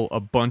to pull a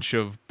bunch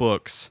of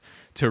books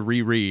to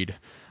reread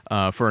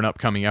for an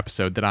upcoming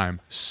episode that I'm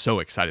so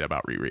excited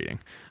about rereading.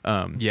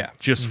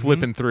 Just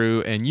flipping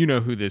through, and you know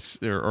who this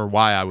or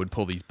why I would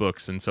pull these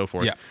books and so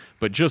forth. Yeah.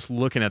 But just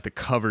looking at the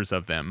covers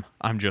of them,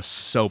 I'm just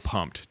so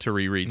pumped to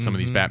reread some of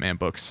these Batman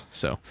books.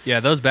 So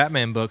Yeah, those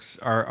Batman books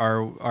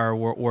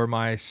were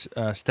my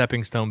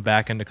stepping stone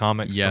back into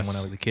comics Yes. from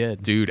when I was a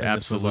kid. dude, And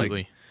this was, like,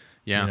 absolutely.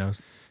 Yeah. You know,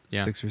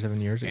 Yeah. 6 or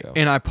 7 years ago.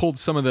 And I pulled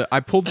some of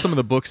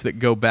the books that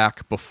go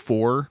back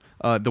before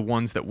the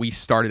ones that we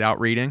started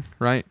out reading,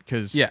 right?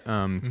 Because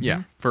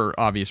for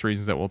obvious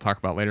reasons that we'll talk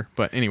about later.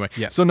 But anyway,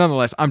 Yeah. So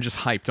nonetheless, I'm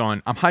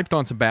hyped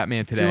on some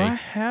Batman today. Do I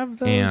have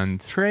those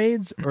And-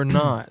 trades or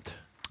not?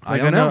 I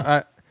don't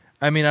know.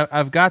 I mean,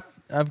 I've got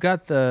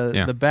the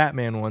Yeah.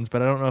 Batman ones,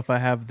 but I don't know if I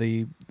have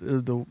the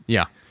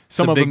Yeah.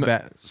 Some the of big them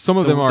Bat- some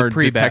of the- them the are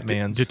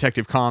pre-Batmans.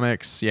 Detective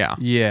Comics, yeah.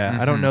 yeah.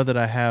 I don't know that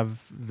I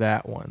have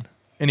that one.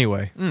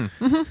 Anyway,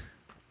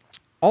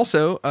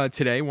 Also,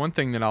 today, one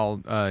thing that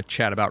I'll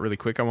chat about really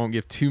quick. I won't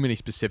give too many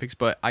specifics,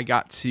 but I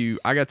got to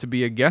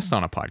be a guest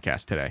on a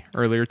podcast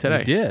earlier today.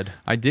 you did.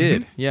 I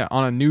did, yeah,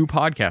 on a new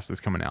podcast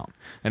that's coming out,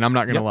 and I'm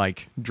not gonna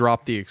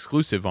drop the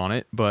exclusive on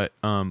it, but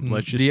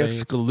let's just the say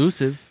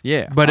exclusive.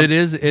 Yeah, but it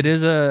is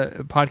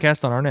a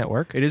podcast on our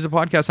network. it is a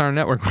podcast on our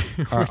network.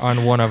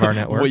 on one of our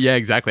networks. Well, yeah,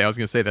 exactly. I was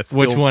gonna say that's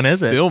Which one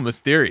is it? Still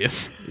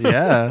mysterious.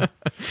 Yeah.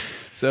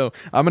 So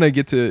I'm gonna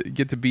get to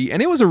be,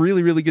 and it was a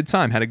really, really good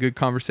time. Had a good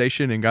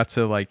conversation and got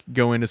to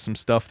go into some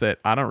stuff that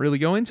I don't really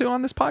go into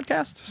on this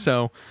podcast.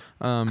 So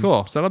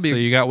Cool. So that'll be. So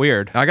you got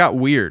weird. I got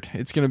weird.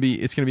 It's gonna be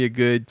a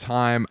good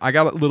time. I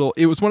got a little.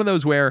 It was one of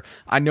those where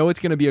I know it's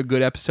gonna be a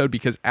good episode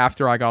because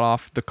after I got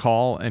off the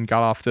call and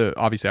got off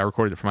obviously I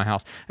recorded it from my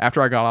house.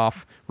 After I got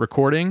off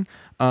recording,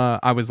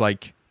 I was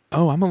like,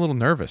 oh, I'm a little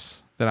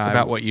nervous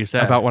About what you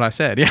said. About what I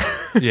said. Yeah.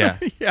 Yeah.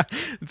 Yeah.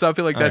 And so I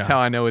feel like that's how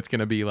I know it's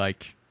gonna be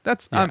like.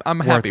 That's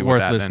I'm happy with worth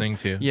that. listening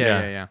to.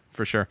 Yeah,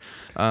 for sure.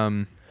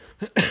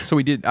 So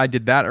I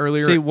did that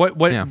earlier. See what?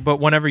 Yeah. But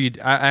whenever I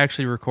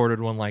actually recorded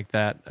one like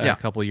that Yeah. a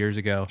couple of years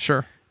ago.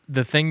 Sure.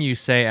 The thing you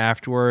say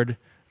afterward,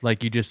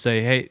 like you just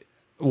say, "Hey."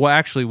 Well,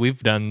 actually,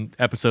 we've done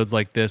episodes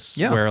like this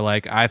where,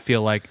 like, I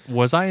feel like,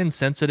 was I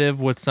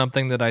insensitive with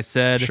something that I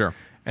said? Sure.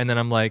 And then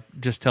I'm like,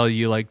 just tell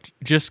you, like,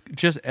 just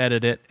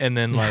edit it, and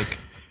then like,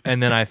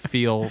 and then I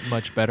feel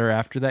much better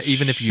after that.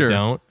 Even if Sure. you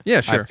don't,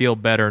 Yeah, sure. I feel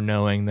better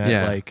knowing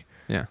that, like,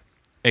 Yeah.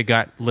 it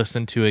got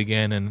listened to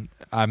again, and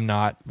I'm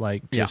not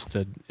like Yeah. just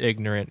an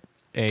ignorant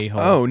a-hole.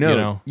 Oh no. You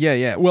know?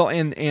 Yeah. Well,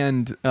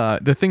 and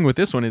the thing with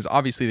this one is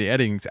obviously the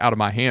editing's out of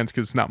my hands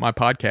because it's not my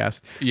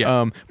podcast.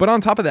 Yeah. But on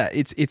top of that,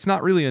 it's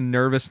not really a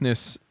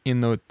nervousness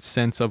in the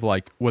sense of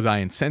like, was I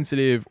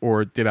insensitive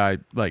or did I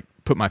like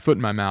put my foot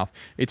in my mouth?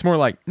 It's more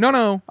like,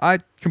 no, I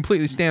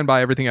completely stand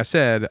by everything I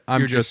said.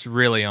 I'm You're just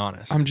really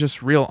honest. I'm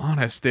just real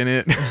honest in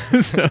it.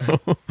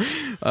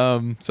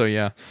 So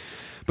yeah,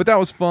 but that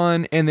was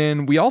fun. And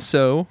then we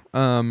also,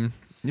 I'm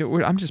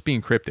just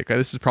being cryptic.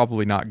 This is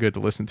probably not good to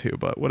listen to,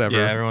 but whatever.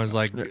 Yeah, everyone's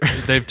like,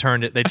 they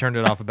turned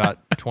it off about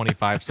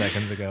 25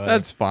 seconds ago.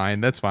 That's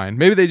fine.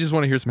 Maybe they just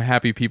want to hear some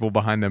happy people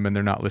behind them and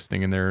they're not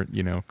listening and they're,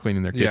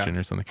 cleaning their kitchen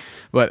or something.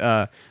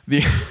 But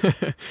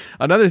the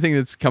another thing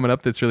that's coming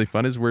up that's really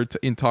fun is we're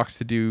in talks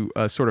to do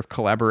a sort of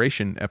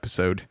collaboration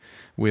episode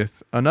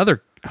with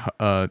another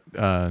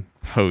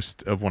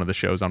host of one of the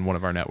shows on one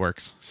of our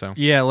networks. So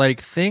Yeah, like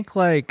think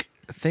like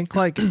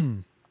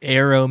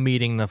Arrow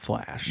meeting the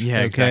Flash. Yeah,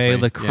 okay,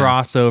 exactly. the Yeah.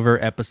 crossover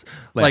episode,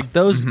 like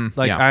those.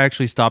 Like Yeah. I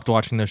actually stopped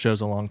watching those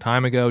shows a long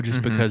time ago,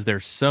 just because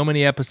there's so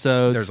many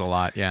episodes. there's a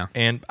lot. Yeah.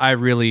 and I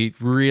really,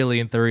 really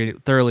and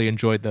thoroughly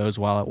enjoyed those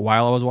while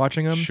I was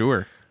watching them.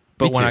 Sure.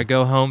 But Me when too. I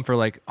go home for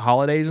like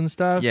holidays and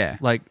stuff, Yeah.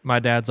 like my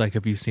dad's like,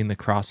 "Have you seen the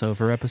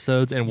crossover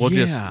episodes?" And we'll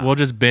Yeah.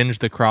 just binge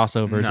the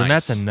crossovers, and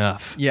that's Nice.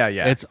 enough. Yeah.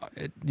 Yeah.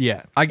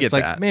 I get it's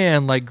like, that.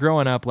 man, like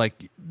growing up,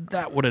 like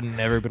that would have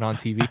never been on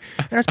TV,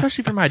 and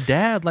especially for my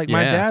dad. Like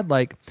my Yeah. dad,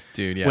 like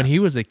Dude, yeah. when he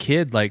was a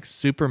kid, like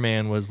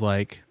Superman was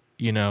like,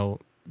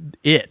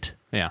 it.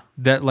 Yeah.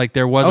 That like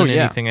there wasn't Oh,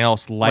 yeah. anything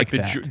else like the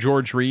that.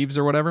 George Reeves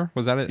or whatever.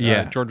 Was that it?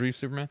 Yeah. George Reeves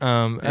Superman?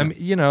 I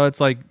mean,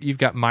 it's like you've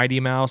got Mighty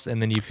Mouse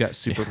and then you've got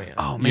Superman.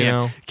 Oh man, you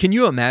know? Can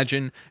you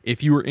imagine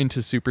if you were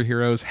into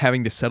superheroes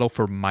having to settle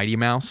for Mighty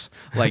Mouse,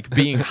 like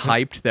being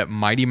hyped that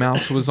Mighty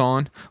Mouse was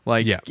on,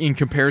 like Yeah. in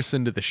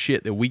comparison to the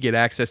shit that we get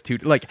access to?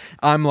 Like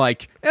I'm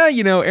like,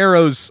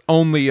 Arrow's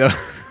only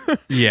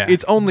Yeah.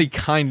 it's only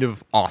kind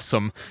of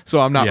awesome,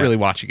 so I'm not Yeah. really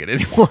watching it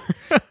anymore.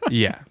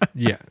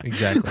 Yeah,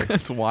 exactly.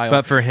 That's wild.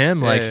 But for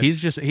him, like Yeah.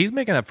 he's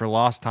making up for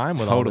lost time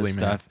with all Totally, this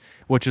man. stuff,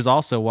 which is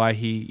also why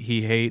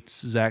he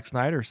hates Zack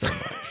Snyder so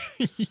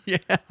much. yeah.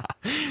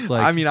 It's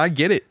like, I mean, I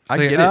get it. I it's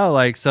like, get it. oh,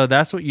 like so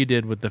that's what you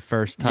did with the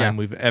first time Yeah.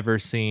 we've ever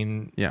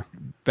seen Yeah.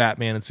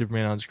 Batman and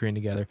Superman on screen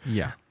together.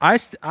 Yeah. I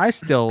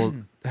still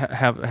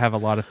have a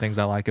lot of things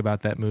I like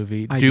about that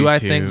movie. I do do I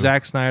think too.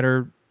 Zack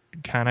Snyder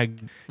kind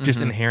of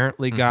just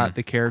inherently got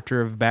the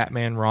character of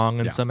Batman wrong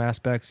in Yeah. some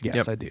aspects? Yes,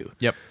 Yep. I do.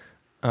 Yep.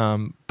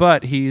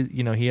 But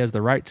he has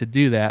the right to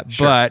do that.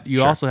 Sure, But you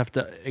sure. also have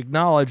to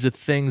acknowledge the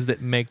things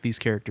that make these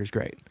characters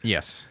great.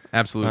 Yes.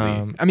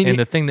 Absolutely. And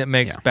the thing that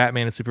makes yeah.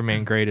 Batman and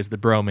Superman great is the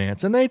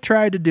bromance. And they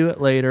tried to do it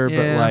later, but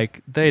Yeah.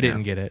 like they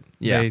didn't get it.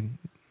 Yeah.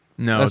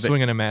 No. That's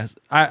swinging a mess.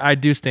 I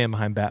do stand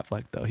behind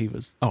Batfleck though. He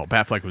was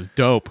Batfleck was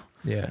dope.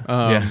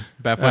 yeah.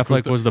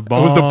 Batfleck was the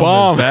bomb. Was the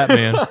bomb. as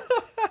Batman.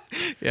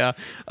 Yeah.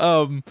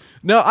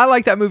 No, I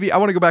like that movie. I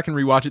want to go back and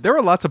rewatch it. There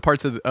were lots of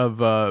parts of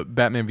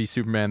Batman v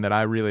Superman that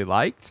I really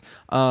liked.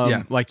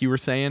 Like you were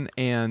saying,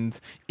 and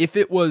if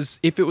it was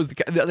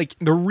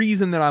the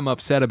reason that I'm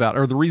upset about,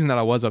 or the reason that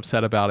I was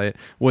upset about it,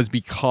 was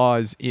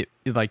because it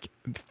like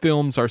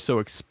films are so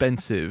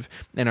expensive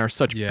and are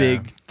such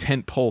big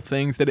tentpole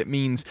things that it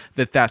means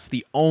that that's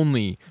the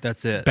only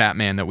That's it.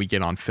 Batman that we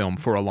get on film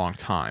for a long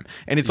time.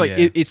 And it's like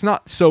Yeah. it's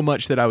not so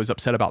much that I was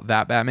upset about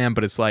that Batman,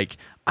 but it's like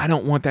I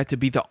don't want that to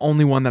be the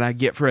only one that I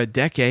get for a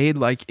decade.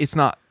 Like it's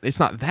not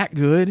that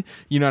good.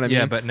 You know what I mean?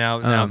 Yeah, but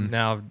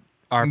now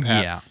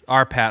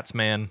our Pat's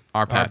man.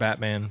 Our Pats.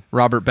 Batman.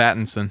 Robert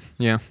Pattinson.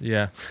 Yeah.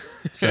 Yeah.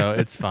 So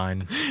it's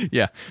fine.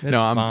 Yeah.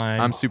 It's fine.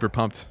 I'm super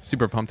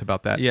pumped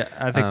about that. Yeah,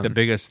 I think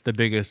the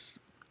biggest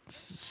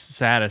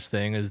saddest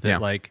thing is that Yeah.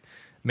 like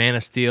Man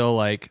of Steel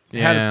like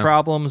had its Yeah.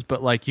 problems,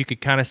 but like you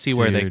could kind of see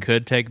where they Dude.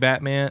 could take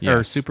Batman or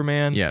Yes.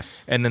 Superman.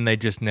 Yes. And then they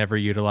just never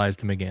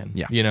utilized him again.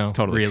 Yeah. You know,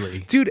 Totally. really.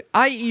 Dude,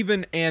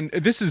 and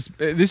this is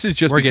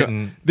just We're because-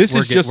 getting this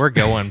is just we're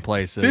going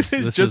places. This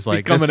is just like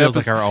become this an feels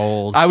episode. like our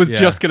old. I was yeah.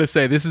 just gonna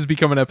say this has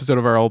become an episode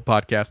of our old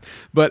podcast,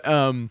 but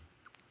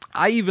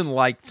I even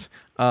liked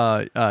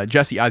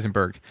Jesse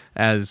Eisenberg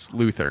as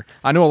Luthor.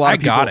 I know a lot I of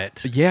people. got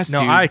it. Yes,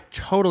 no, dude. I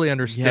totally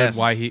understood Yes.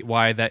 why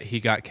he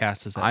got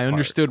cast as that. I part.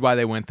 understood why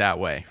they went that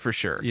way for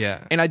sure.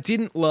 Yeah. And I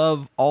didn't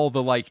love all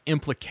the like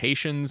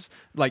implications.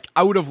 Like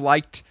I would have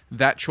liked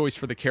that choice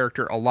for the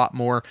character a lot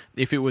more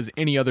if it was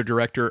any other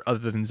director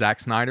other than Zack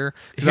Snyder.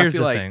 'Cause I Here's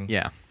feel the like, thing.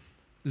 yeah.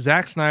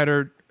 Zack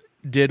Snyder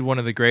did one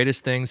of the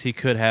greatest things he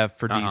could have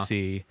for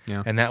DC,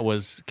 Yeah. and that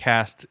was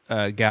cast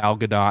Gal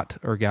Gadot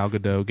Very,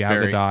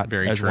 Gadot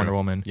very as true. Wonder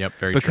Woman. Yep,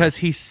 very because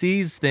he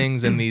sees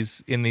things in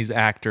these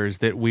actors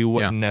that we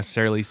wouldn't Yeah.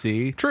 necessarily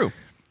see. True.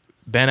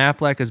 Ben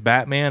Affleck as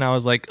Batman, I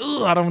was like,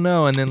 ugh, I don't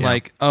know, and then Yeah.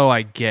 like, oh,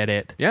 I get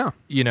it. Yeah.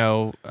 You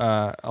know,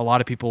 a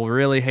lot of people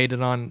really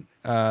hated on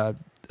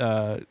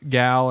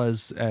Gal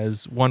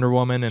as Wonder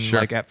Woman, and Sure.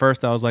 like at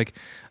first I was like,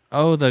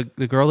 oh, the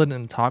girl that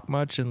didn't talk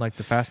much in like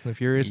the Fast and the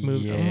Furious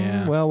movie.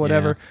 Yeah, Well,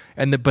 whatever.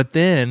 And but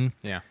then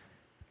Yeah.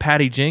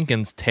 Patty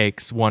Jenkins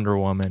takes Wonder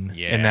Woman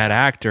Yeah. and that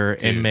actor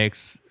Dude. and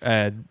makes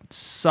a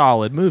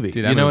solid movie.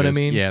 Dude, that you know what I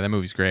movie mean? Yeah, that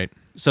movie's great.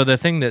 So the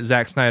thing that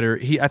Zack Snyder,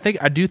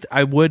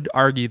 I would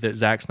argue that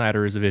Zack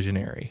Snyder is a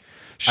visionary.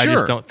 I Sure.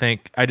 just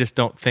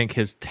don't think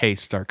his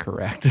tastes are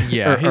correct.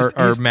 Yeah,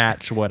 or his-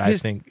 match what I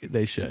his- think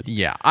they should.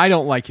 Yeah, I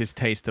don't like his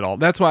taste at all.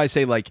 That's why I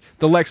say like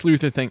the Lex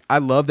Luthor thing. I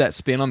love that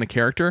spin on the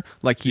character.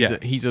 Like he's Yeah.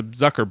 he's a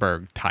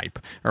Zuckerberg type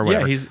or Yeah,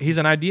 whatever. he's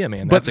an idea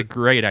man. But That's a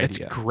great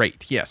idea. It's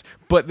great, yes.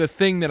 But the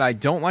thing that I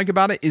don't like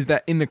about it is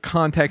that in the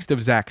context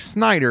of Zack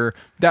Snyder,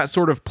 that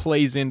sort of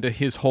plays into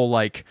his whole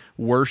like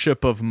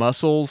worship of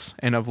muscles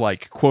and of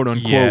like quote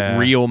unquote Yeah.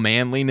 real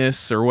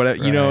manliness or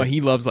whatever. You know, Right. he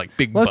loves like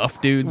big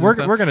buff dudes. We're and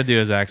stuff. we're gonna do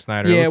a Zack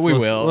Snyder. Yeah, Let's- we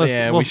let's- will. let's-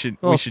 Yeah, we'll- we should.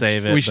 we'll we should.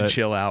 save it. We should but-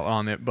 chill out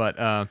on it. But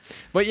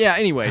yeah.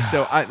 Anyway,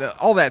 so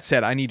all that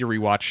said, I need to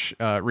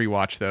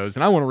rewatch those,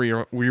 and I want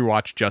to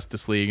rewatch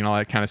Justice League and all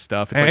that kind of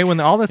stuff. It's Hey, like, when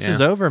all this yeah.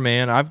 is over,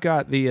 man, I've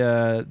got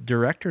the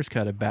director's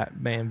cut of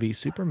Batman v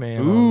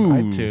Superman Ooh,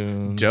 on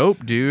iTunes.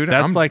 dope, dude.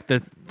 That's I'm- like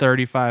the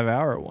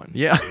 35-hour one.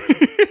 yeah.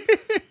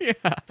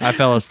 I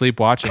fell asleep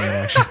watching it.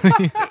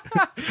 Actually,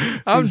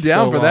 I'm It's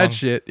down so for that long.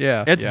 shit.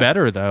 Yeah, it's yeah.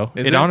 better though.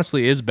 Is It it?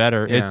 honestly is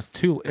better. Yeah.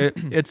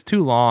 It's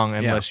too long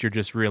unless you're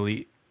just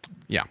really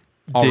Yeah,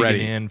 digging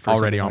already in for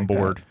already something on like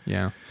board. that.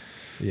 Yeah.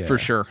 yeah. For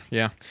sure.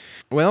 Yeah.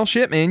 Well,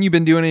 shit, man. You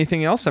been doing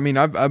anything else? I mean,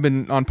 I've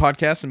been on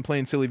podcasts and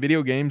playing silly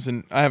video games,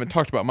 and I haven't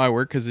talked about my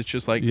work because it's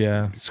just like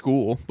Yeah.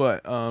 school.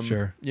 But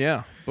Sure.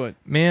 Yeah. But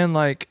Man,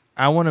 like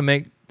I want to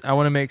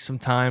make some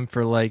time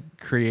for like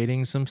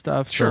creating some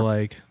stuff. Sure. So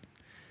like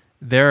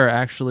there are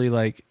actually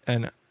like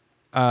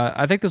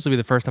I think this will be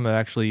the first time I've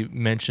actually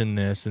mentioned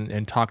this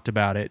and talked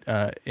about it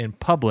in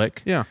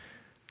public. yeah.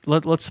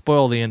 Let's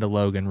spoil the end of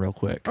Logan real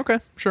quick. Okay.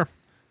 Sure.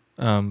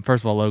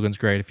 First of all, Logan's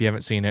great. If you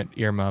haven't seen it,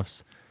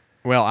 earmuffs.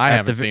 Well, I At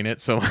haven't the seen it,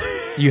 so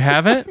You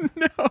haven't?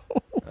 No.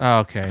 Oh,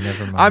 okay,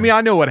 never mind. I mean, I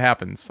know what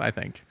happens. I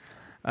think.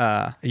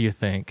 You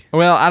think?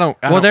 Well, I don't.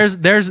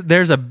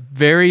 There's a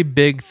very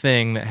big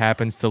thing that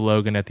happens to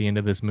Logan at the end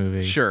of this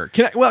movie. Sure.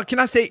 Can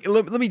I say?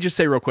 Let me just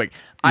say real quick.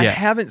 I Yeah.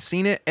 haven't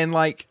seen it, and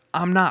like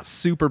I'm not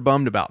super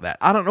bummed about that.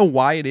 I don't know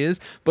why it is,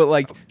 but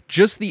like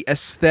just the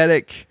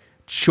aesthetic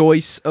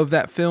choice of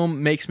that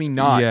film makes me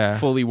not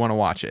fully want to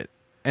watch it.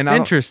 And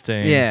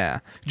Interesting. Yeah,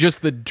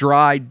 just the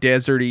dry,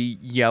 deserty,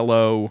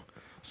 yellow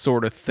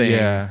sort of thing.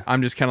 Yeah.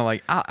 I'm just kind of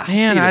like, I'll see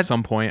it at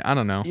some point. I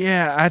don't know.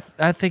 Yeah,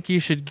 I think you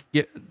should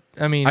get.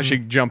 I mean, I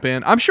should jump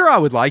in. I'm sure I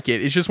would like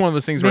it. It's just one of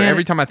those things where Man,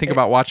 every time I think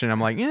about watching it,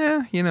 I'm like,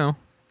 yeah, you know.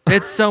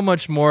 it's so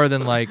much more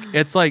than like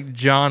it's like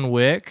John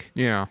Wick,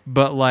 Yeah.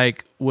 but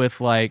like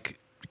with like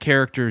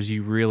characters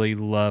you really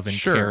love and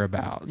Sure. care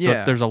about. So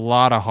Yeah. there's a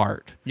lot of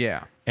heart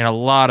Yeah. and a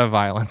lot of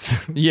violence.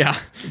 Yeah.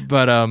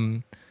 But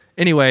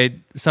anyway,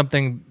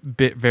 something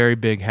very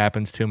big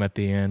happens to him at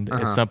the end.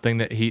 It's something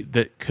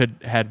that could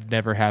had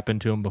never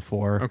happened to him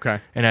before. Okay.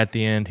 And at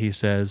the end he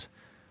says,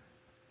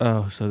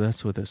 "Oh, so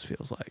that's what this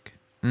feels like."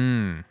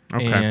 Okay.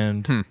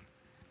 And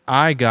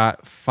I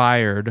got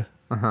fired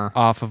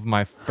off of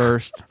my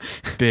first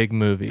big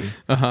movie.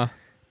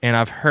 And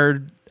I've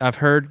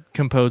heard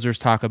composers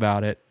talk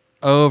about it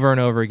over and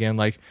over again.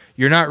 Like,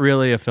 you're not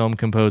really a film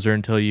composer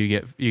until you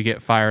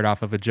get fired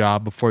off of a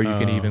job before you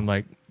can even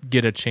like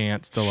get a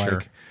chance to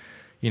like,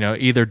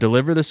 either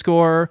deliver the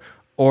score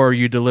or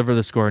you deliver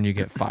the score and you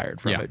get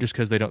fired from it just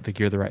because they don't think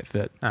you're the right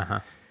fit.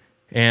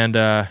 And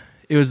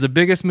it was the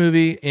biggest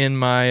movie in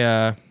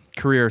my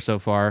career so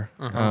far.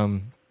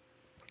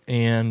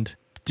 And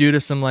due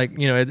to some like,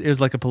 it was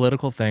like a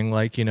political thing.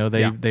 Like,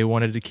 they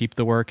wanted to keep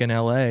the work in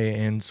LA,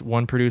 and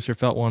one producer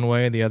felt one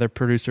way, the other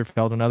producer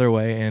felt another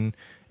way. And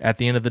at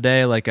the end of the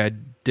day, like, I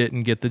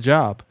didn't get the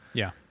job.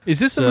 Yeah. Is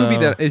this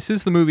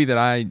the movie that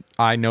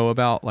I know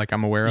about, like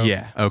I'm aware of?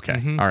 Yeah.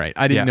 Okay. All right.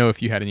 I didn't know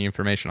if you had any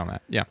information on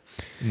that. Yeah.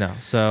 No.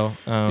 So,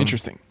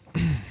 Interesting.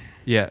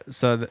 Yeah.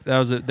 So that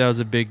was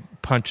a big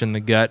punch in the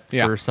gut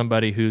for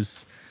somebody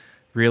who's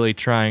really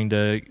trying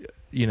to,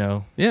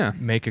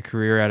 make a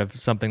career out of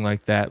something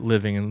like that,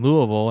 living in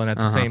Louisville. And at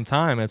the same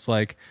time, it's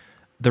like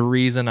the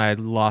reason I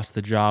lost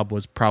the job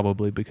was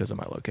probably because of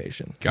my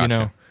location.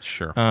 Gotcha.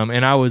 Sure.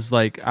 And I was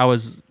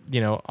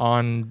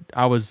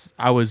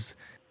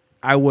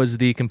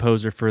the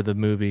composer for the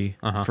movie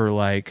for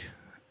like,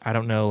 I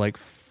don't know, like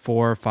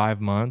 4 or 5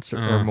 months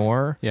or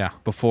more. Yeah.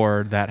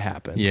 Before that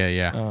happened. Yeah.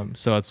 Yeah.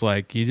 So it's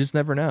like, you just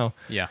never know.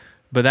 Yeah.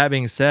 But that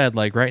being said,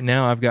 like right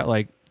now I've got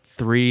like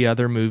 3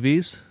 other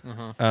movies,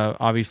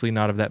 obviously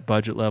not of that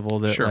budget level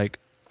that like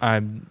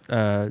I'm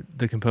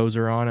the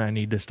composer on, I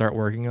need to start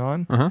working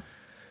on.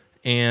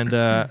 And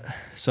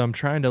so I'm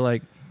trying to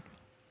like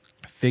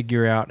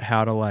figure out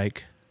how to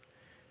like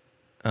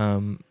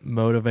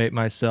motivate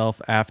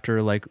myself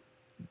after like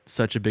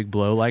such a big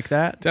blow like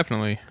that.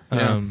 Definitely.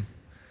 Yeah.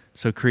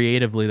 So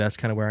creatively, that's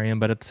kind of where I am.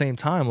 But at the same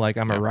time, like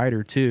I'm a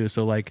writer too.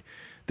 So like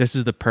this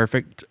is the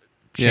perfect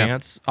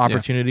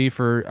opportunity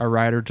for a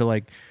writer to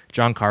like.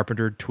 John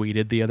Carpenter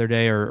tweeted the other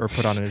day or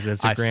put on his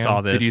Instagram. I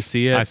saw this. Did you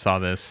see it? I saw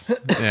this.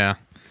 Yeah.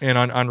 And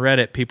on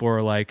Reddit, people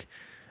were like,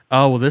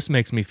 "Oh, well, this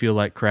makes me feel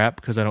like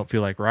crap because I don't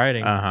feel like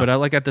writing." But I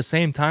like at the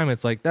same time,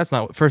 it's like that's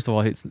not. First of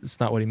all,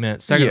 it's not what he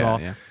meant. Second of all,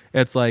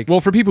 it's like.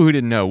 Well, for people who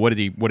didn't know, what did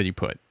he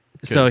put?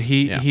 So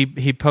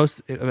he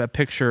posted a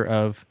picture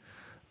of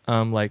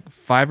like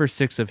 5 or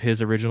 6 of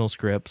his original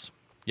scripts.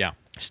 Yeah.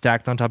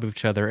 Stacked on top of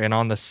each other, and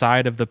on the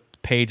side of the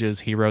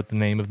pages, he wrote the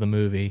name of the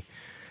movie.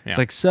 It's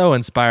Yeah. like so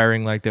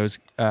inspiring. Like there was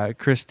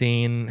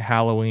Christine,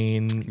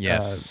 Halloween.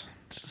 Yes.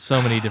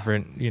 So many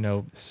different,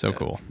 So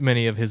cool.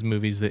 Many of his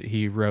movies that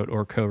he wrote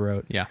or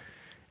co-wrote. Yeah.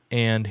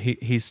 And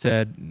he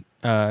said,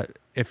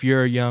 if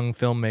you're a young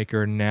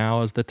filmmaker,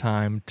 now is the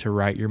time to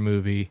write your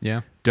movie.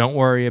 Yeah. Don't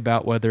worry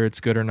about whether it's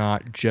good or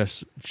not.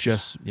 Just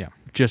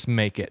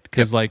make it.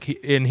 Because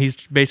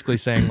he's basically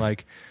saying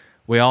like,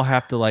 we all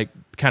have to like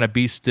kind of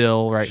be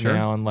still right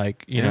now and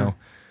like,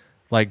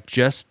 like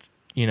just,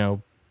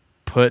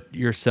 put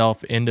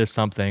yourself into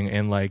something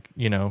and like,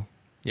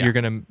 you're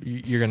gonna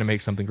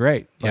make something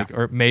great, like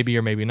or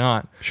maybe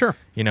not. Sure.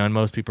 And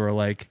most people are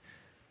like,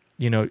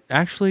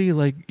 actually,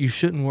 like you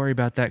shouldn't worry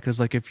about that because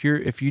like if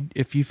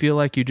you feel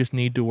like you just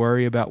need to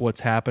worry about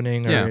what's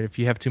happening or if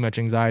you have too much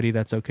anxiety,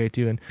 that's okay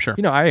too. And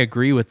I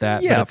agree with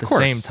that. Yeah, but at the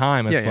same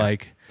time, it's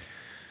like,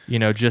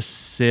 just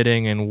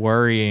sitting and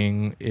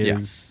worrying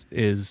is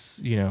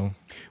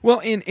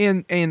Well,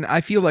 and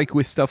I feel like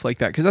with stuff like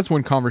that, because that's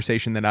one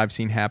conversation that I've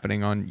seen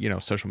happening on,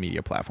 social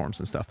media platforms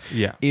and stuff.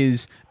 Yeah.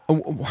 Is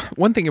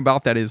one thing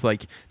about that is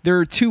like there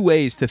are 2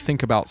 ways to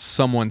think about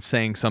someone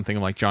saying something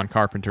like John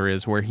Carpenter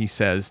is, where he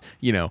says,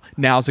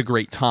 now's a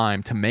great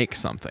time to make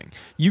something.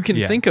 You can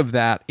think of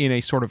that in a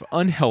sort of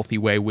unhealthy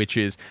way, which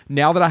is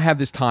now that I have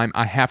this time,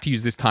 I have to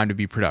use this time to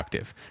be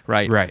productive,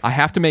 right? Right. I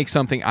have to make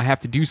something. I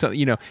have to do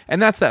something,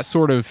 and that's that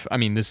sort of, I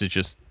mean, this is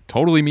just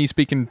totally me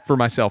speaking for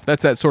myself.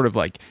 That's that sort of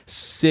like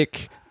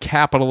sick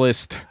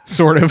capitalist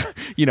sort of,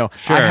 Sure.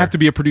 I have to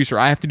be a producer.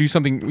 I have to do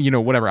something,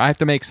 whatever. I have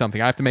to make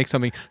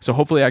something. So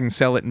hopefully I can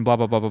sell it and blah,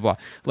 blah, blah, blah, blah.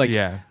 Like,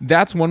 Yeah.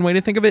 that's one way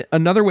to think of it.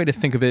 Another way to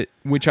think of it,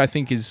 which I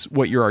think is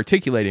what you're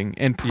articulating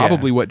and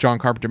probably what John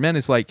Carpenter meant,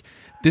 is like,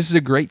 this is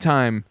a great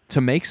time to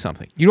make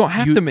something. You don't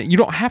have you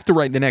don't have to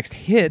write the next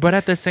hit. But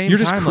at the same you're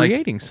time, just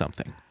creating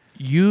something.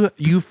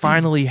 You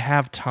finally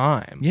have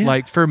time. Yeah.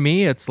 Like for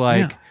me, it's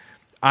like Yeah.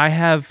 I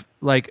have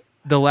like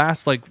the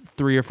last like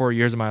 3 or 4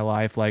 years of my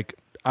life, like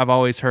I've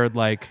always heard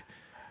like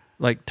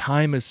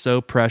time is so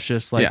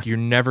precious. Like you're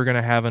never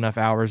gonna have enough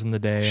hours in the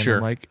day. Sure.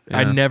 And like Yeah.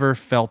 I never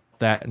felt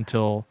that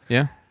until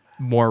Yeah.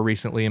 more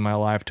recently in my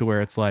life, to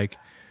where it's like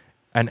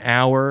an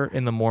hour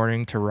in the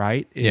morning to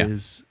write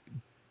is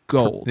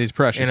gold. It's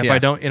precious. And if I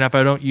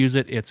don't use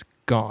it, it's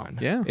gone.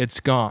 Yeah. It's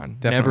gone.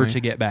 Definitely. Never to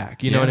get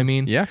back. You know what I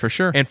mean? Yeah, for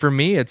sure. And for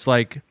me, it's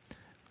like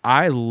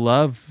I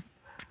love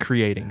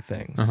creating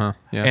things,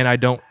 Yeah. and I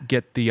don't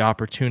get the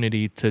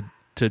opportunity to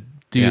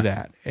do Yeah.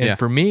 that. And Yeah.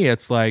 for me,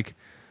 it's like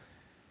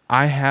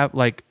I have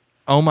like,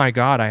 oh my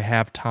God, I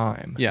have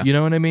time. Yeah. You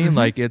know what I mean?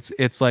 Like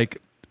it's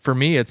like for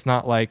me, it's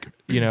not like,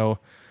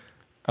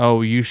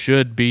 oh, you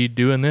should be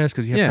doing this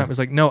because you have time. It's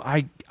like, no,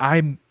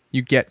 I'm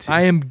You get to.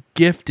 I am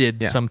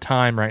gifted Yeah. some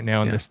time right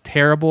now in Yeah. this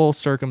terrible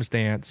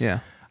circumstance. Yeah.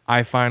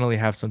 I finally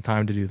have some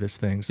time to do this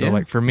thing. So Yeah.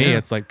 like for me, Yeah.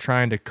 it's like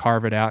trying to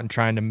carve it out and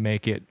trying to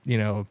make it,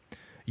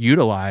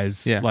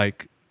 utilize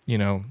like,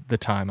 the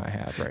time I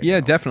have right now. Yeah,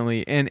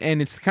 definitely. And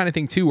it's the kind of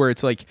thing too where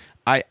it's like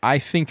I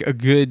think a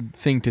good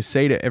thing to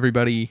say to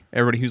everybody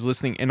who's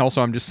listening, and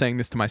also I'm just saying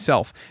this to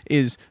myself,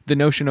 is the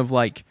notion of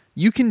like,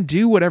 you can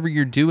do whatever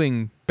you're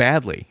doing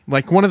badly.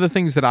 Like one of the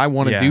things that I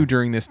want to do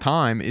during this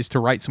time is to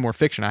write some more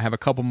fiction. I have a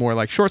couple more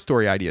like short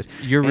story ideas.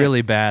 You're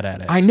really bad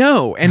at it. I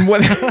know. And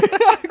what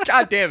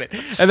God damn it.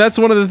 And that's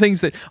one of the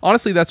things that,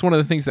 honestly, that's one of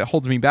the things that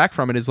holds me back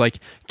from it, is like,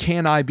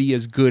 can I be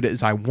as good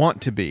as I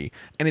want to be?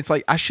 And it's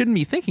like, I shouldn't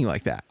be thinking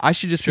like that. I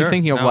should just be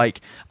thinking of like,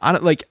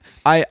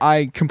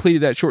 I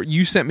completed that short.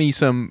 You sent me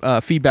some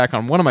feedback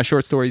on one of my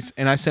short stories,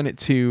 and I sent it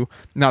to,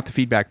 not the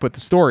feedback, but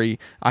the story.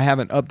 I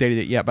haven't updated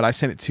it yet, but I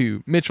sent it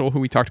to Mitchell, who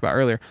we talked about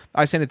earlier.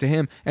 I sent it to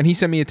him, and he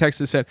sent me a text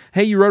that said,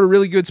 hey, you wrote a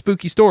really good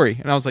spooky story.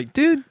 And I was like,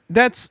 dude,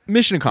 that's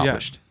mission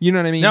accomplished. You know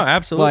what I mean? No,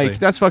 absolutely. Like,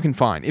 that's fucking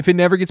fine. If it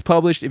never gets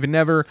published,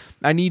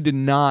 I need to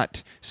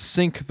not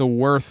sink the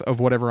worth of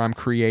whatever I'm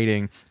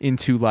creating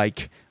into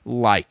like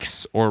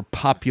likes or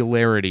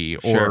popularity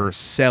or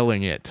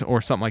selling it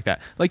or something like that.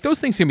 Like, those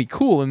things can be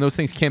cool and those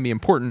things can be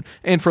important.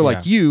 And for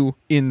like you,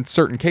 in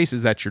certain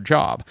cases, that's your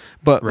job.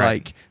 But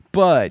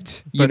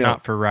but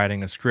not for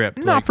writing a script.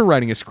 Not Like, for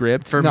writing a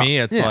script. for me,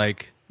 it's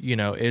like,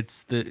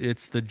 it's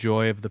the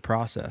joy of the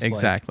process.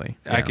 Exactly.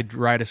 Like, I could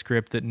write a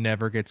script that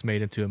never gets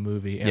made into a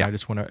movie, and I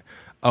just want to,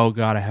 oh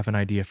God, I have an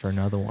idea for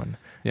another one.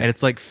 And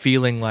it's like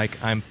feeling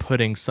like I'm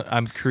putting, it's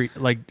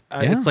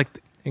like,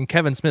 and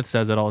Kevin Smith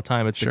says it all the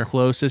time, it's the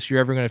closest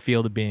you're ever going to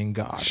feel to being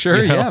God.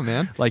 Sure, yeah,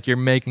 man. Like, you're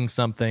making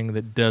something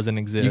that doesn't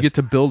exist. You get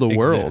to build a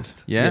world.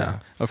 exist. Yeah,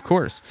 of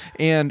course.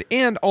 And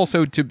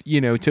also to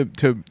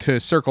to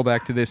circle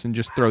back to this and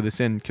just throw this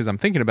in because I'm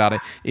thinking about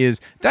it,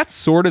 is that's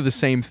sort of the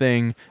same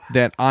thing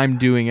that I'm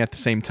doing at the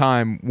same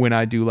time when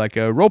I do like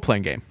a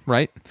role-playing game,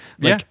 right?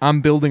 Like, I'm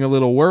building a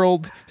little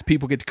world.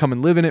 People get to come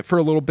and live in it for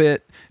a little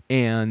bit,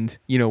 and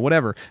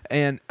whatever.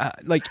 And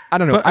like, I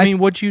don't know. But I mean,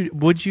 would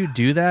you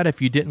do that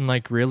if you didn't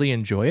like really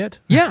enjoy it?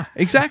 Yeah,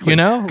 exactly.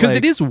 Because Like,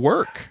 it is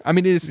work. I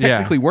mean, it is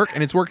technically work,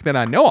 and it's work that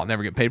I know I'll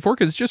never get paid for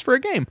because it's just for a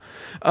game.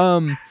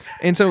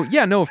 And so,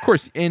 no, of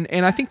course. And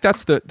I think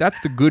that's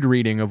the good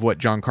reading of what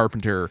John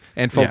Carpenter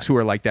and folks who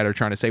are like that are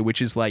trying to say,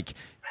 which is like,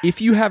 if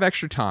you have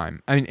extra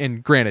time,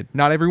 and granted,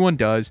 not everyone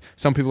does.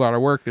 Some people are out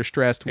of work, they're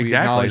stressed. We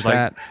acknowledge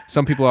that.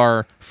 Some people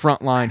are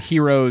frontline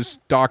heroes,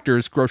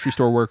 doctors, grocery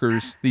store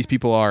workers. These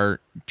people are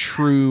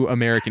true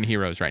American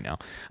heroes right now.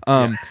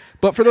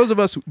 But for those of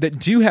us that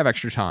do have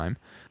extra time,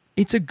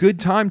 it's a good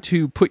time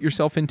to put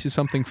yourself into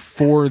something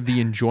for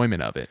the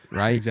enjoyment of it,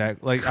 right?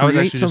 Exactly. Like, Create I was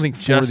actually something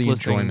just for the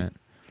listening, enjoyment.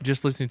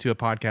 Just listening to a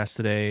podcast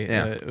today.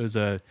 It was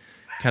a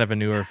kind of a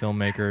newer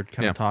filmmaker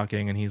kind of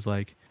talking, and he's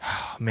like,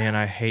 oh, man,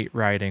 I hate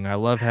writing. I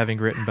love having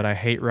written, but I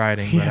hate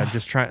writing. But I'm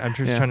just trying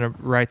to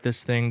write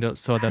this thing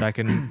so that I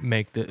can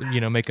make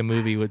make a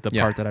movie with the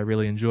part that I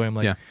really enjoy. I'm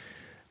like,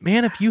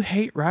 man, if you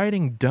hate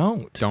writing,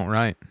 don't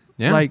write.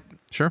 Yeah. Like,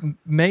 sure.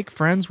 Make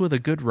friends with a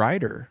good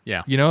writer.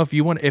 Yeah. If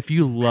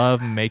you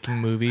love making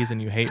movies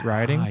and you hate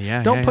writing,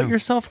 don't put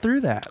yourself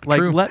through that.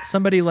 Like, let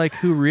somebody like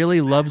who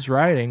really loves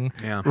writing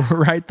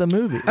write the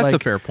movie. That's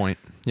like, a fair point.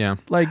 Yeah.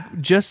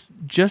 Like, just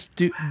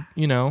do,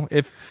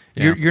 if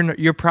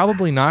you're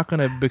probably not going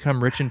to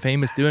become rich and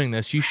famous doing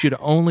this, you should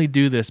only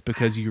do this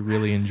because you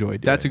really enjoy doing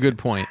it. That's a good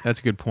point.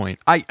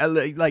 I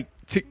like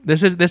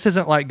this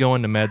isn't like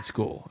going to med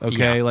school,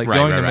 okay? Yeah, like right,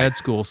 going right, to right. med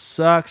school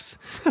sucks,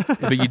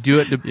 but you do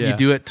it to, Yeah. you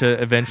do it to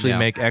eventually Yeah.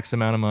 make X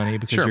amount of money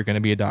because Sure. you're going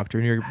to be a doctor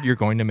and you're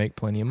going to make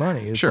plenty of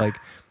money. It's Sure. like,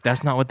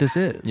 that's not what this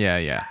is.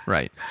 Yeah,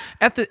 right.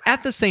 At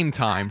the same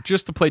time,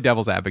 just to play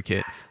devil's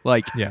advocate,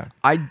 like, Yeah.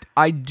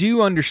 I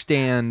do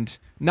understand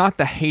not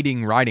the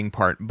hating writing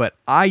part, but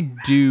I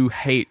do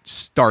hate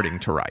starting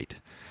to write.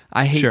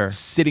 I hate Sure.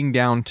 sitting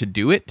down to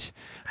do it.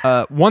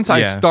 Once I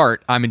Yeah.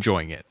 start, I'm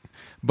enjoying it.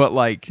 But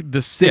like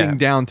the sitting Yeah.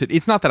 down to,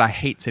 it's not that I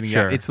hate sitting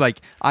Sure. down. It's like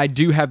I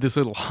do have this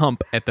little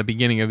hump at the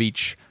beginning of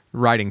each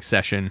writing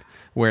session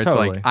where it's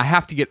Totally. like I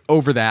have to get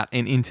over that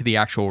and into the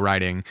actual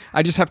writing.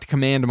 I just have to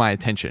command my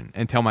attention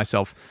and tell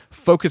myself,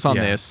 focus on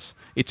Yeah. this.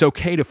 It's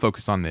okay to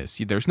focus on this.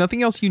 There's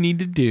nothing else you need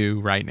to do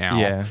right now.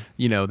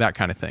 Yeah. That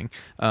kind of thing.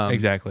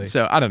 Exactly.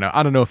 So I don't know.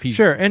 I don't know if he's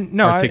Sure, and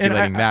no,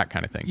 articulating that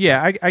kind of thing.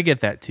 Yeah, I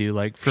get that too.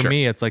 Like for Sure.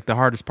 me, it's like the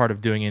hardest part of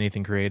doing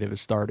anything creative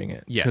is starting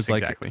it. Yes, 'Cause,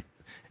 like, exactly.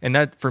 And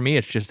that for me,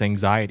 it's just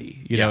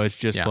anxiety. You Yeah, know, it's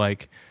just yeah.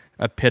 like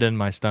a pit in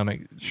my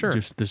stomach. Sure.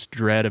 Just this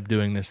dread of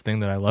doing this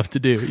thing that I love to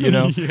do. You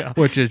know, Yeah.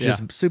 which is Yeah.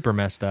 just super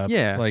messed up.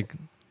 Yeah. Like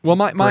Well,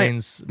 my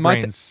brains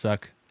my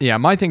suck. Yeah,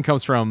 my thing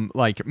comes from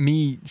like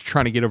me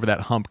trying to get over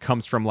that hump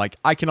comes from like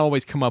I can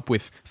always come up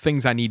with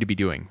things I need to be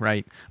doing,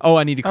 right? Oh,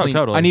 I need to clean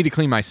totally. I need to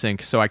clean my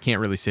sink, so I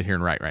can't really sit here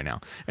and write right now.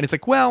 And it's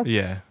like, well,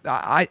 Yeah.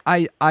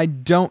 I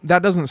don't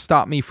that doesn't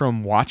stop me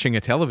from watching a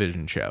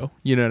television show.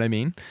 You know what I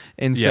mean?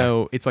 And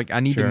so it's like I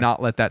need Sure. to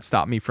not let that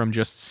stop me from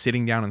just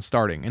sitting down and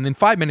starting. And then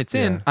 5 minutes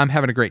in, Yeah. I'm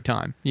having a great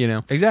time,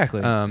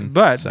 Exactly. so-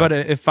 But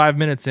if 5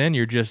 minutes in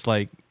you're just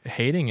like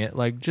hating it,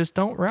 like just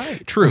don't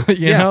write. True.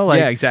 You know,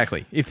 like yeah,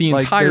 exactly. If the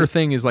like entire the-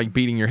 thing is like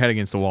beating your head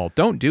against the wall,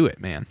 don't do it,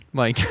 man.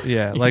 Like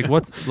yeah, like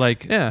what's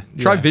like yeah,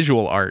 try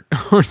visual art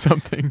or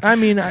something. I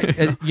mean,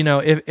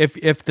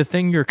 if the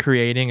thing you're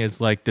creating is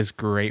like this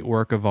great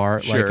work of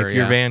art, like Sure, if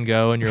you're yeah. Van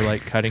Gogh and you're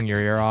like cutting your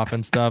ear off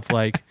and stuff,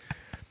 like,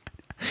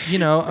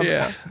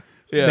 Yeah.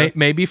 Yeah.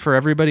 maybe for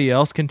everybody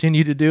else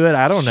continue to do it.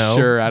 I don't know.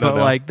 Sure, I don't but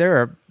know. like there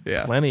are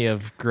Yeah. plenty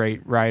of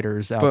great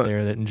writers out But-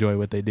 there that enjoy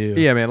what they do.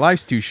 Yeah, man,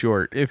 life's too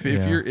short. If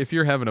Yeah.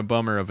 you're having a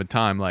bummer of a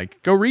time,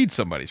 like go read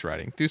somebody's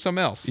writing, do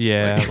something else.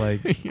 Yeah,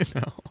 like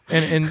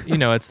and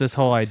it's this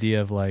whole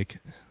idea of like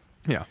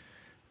yeah,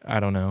 I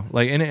don't know,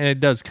 like and it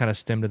does kind of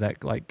stem to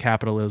that like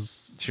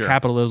Sure.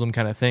 capitalism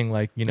kind of thing,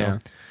 like Yeah.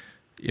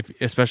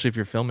 especially if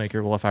you're a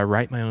filmmaker. Well, if I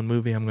write my own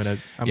movie, I'm gonna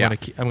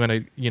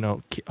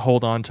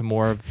hold on to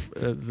more of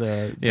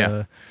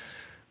the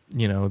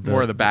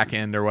more of the back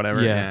end or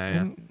whatever. Yeah.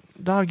 And,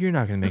 dog, you're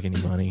not gonna make any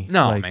money.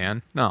 No, Like,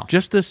 man, no.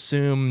 Just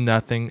assume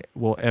nothing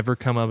will ever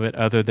come of it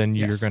other than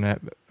you're Yes. gonna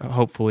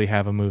hopefully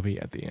have a movie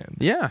at the end.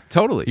 Yeah,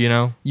 totally. You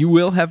know? You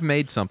will have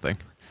made something,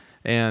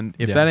 and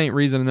if Yeah. that ain't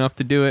reason enough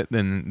to do it,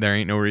 then there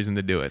ain't no reason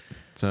to do it.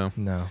 So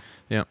No.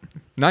 yeah,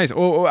 nice.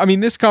 Well, I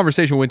mean, this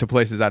conversation went to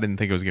places I didn't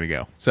think it was gonna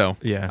go. So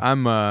Yeah.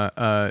 I'm.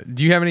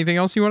 Do you have anything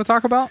else you want to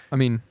talk about? I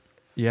mean,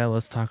 Yeah,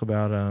 let's talk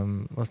about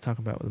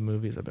the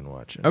movies I've been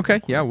watching. okay,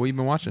 yeah, what you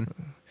been watching?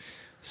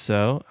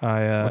 So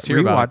I Let's hear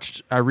about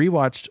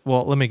rewatched.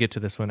 Well, let me get to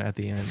this one at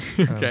the end.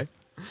 Okay.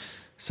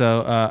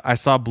 So I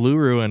saw Blue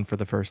Ruin for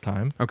the first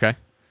time. Okay.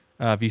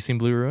 Have you seen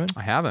Blue Ruin?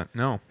 I haven't.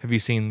 No. Have you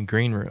seen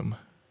Green Room?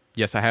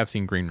 Yes, I have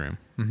seen Green Room.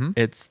 Mm-hmm.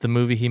 It's the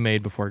movie he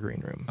made before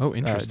Green Room. Oh,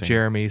 interesting.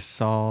 Jeremy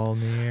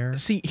Saulnier.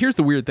 See, here's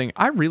the weird thing.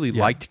 I really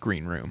Yeah. liked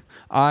Green Room.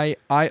 I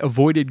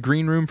avoided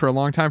Green Room for a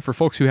long time. For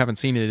folks who haven't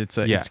seen it,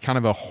 it's kind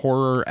of a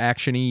horror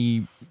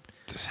actiony.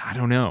 I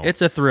don't know.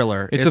 It's a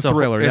thriller. It's a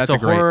thriller. It's That's a a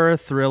great- horror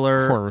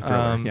thriller. Horror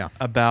thriller, yeah.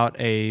 About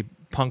a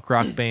punk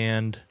rock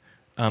band.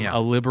 Yeah.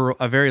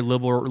 A very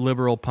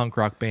liberal punk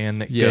rock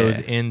band that Yeah. goes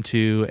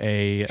into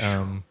a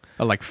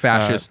like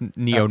fascist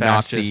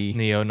neo-Nazi.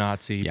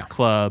 neo-Nazi Yeah.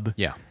 club.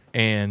 Yeah.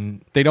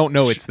 And They don't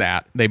know it's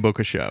that. They book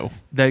a show.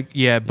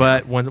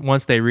 but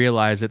once they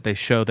realize it, they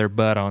show their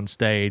butt on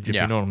stage, if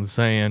Yeah. you know what I'm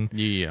saying.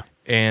 Yeah.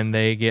 And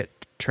they get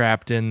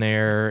trapped in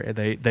there.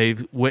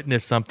 They've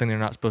witnessed something they're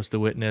not supposed to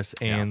witness,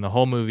 and the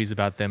whole movie's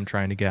about them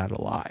trying to get out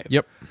alive.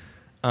 Yep.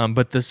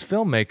 But this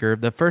filmmaker,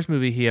 the first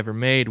movie he ever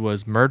made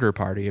was Murder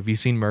Party. Have you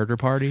seen Murder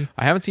Party?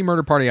 I haven't seen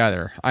Murder Party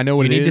either. I know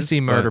what You it is. need to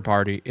see Murder but-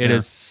 Party. It yeah.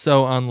 is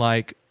so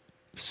unlike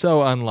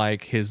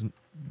his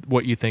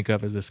what you think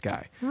of as this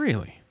guy.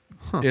 Really?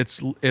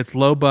 It's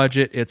low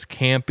budget, it's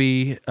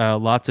campy,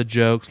 lots of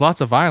jokes,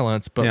 lots of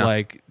violence, but Yeah.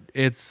 like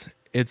it's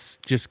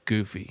just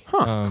goofy.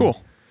 Huh.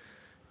 Cool.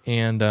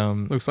 And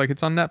Looks like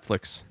it's on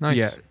Netflix. Nice.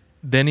 yeah.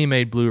 Then he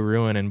made Blue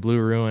Ruin, and Blue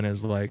Ruin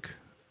is like,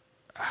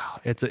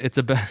 it's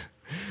about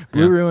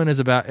Blue Ruin is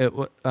about it.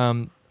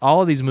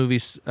 All of these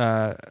movies,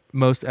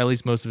 most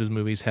of his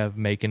movies have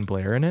Macon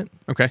Blair in it.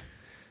 Okay.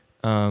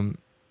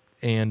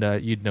 And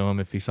you'd know him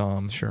if you saw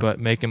him. Sure. But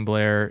Macon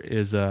Blair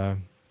is the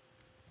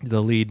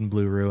lead in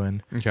Blue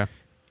Ruin, Okay.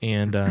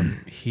 and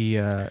he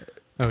Oh,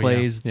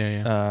 plays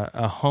yeah.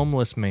 a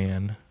homeless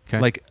man, Okay.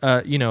 like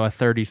a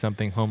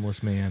 30-something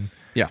homeless man,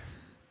 Yeah.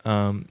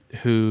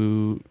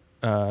 who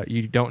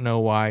you don't know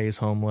why he's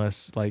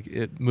homeless. Like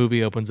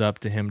movie opens up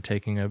to him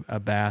taking a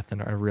bath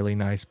in a really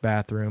nice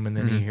bathroom, and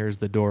then he hears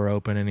the door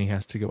open and he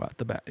has to go out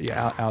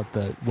out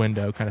the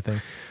window, kind of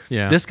thing.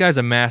 Yeah. This guy's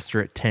a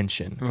master at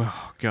tension.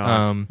 Oh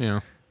God. Yeah.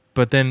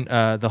 But then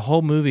the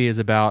whole movie is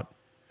about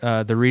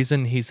the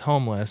reason he's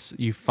homeless.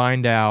 You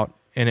find out,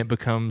 and it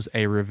becomes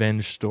a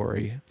revenge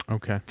story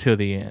Okay. to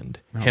the end.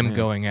 Him man.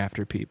 going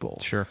after people.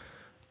 Sure.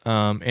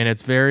 And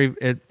it's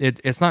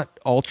it's not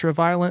ultra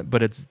violent,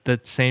 but it's the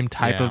same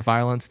type Yeah. of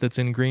violence that's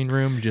in Green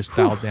Room, just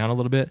dialed down a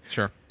little bit.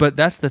 Sure. But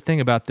that's the thing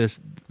about this.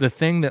 The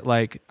thing that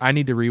like I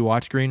need to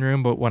rewatch Green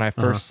Room, but when I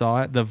first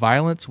saw it, the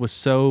violence was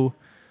so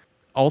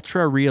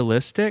ultra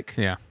realistic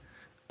Yeah.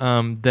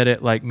 that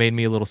it like made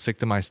me a little sick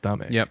to my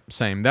stomach. Yep.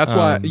 Same. That's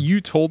why you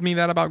told me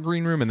that about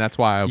Green Room, and that's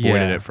why I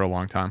avoided Yeah. it for a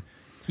long time.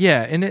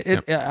 Yeah, and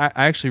I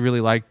actually really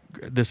like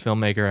this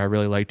filmmaker. I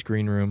really liked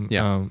Green Room.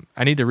 Yeah.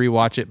 I need to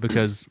rewatch it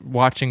because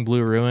watching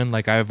Blue Ruin,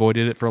 like I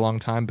avoided it for a long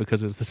time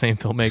because it's the same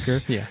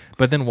filmmaker. Yeah.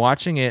 But then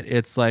watching it,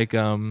 it's like,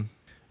 the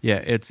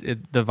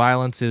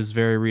violence is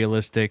very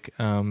realistic.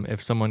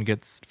 If someone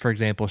gets, for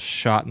example,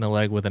 shot in the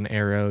leg with an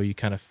arrow, you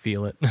kind of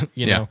feel it.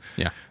 you know.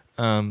 Yeah.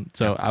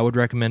 So I would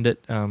recommend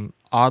it.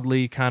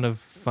 Oddly kind of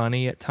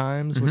funny at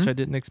times, which I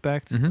didn't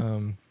expect.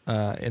 And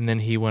then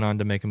he went on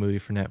to make a movie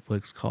for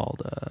Netflix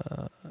called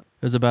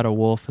it was about a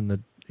wolf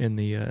in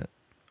the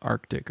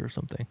Arctic or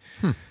something.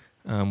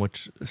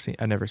 Which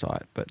I never saw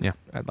it, but Yeah.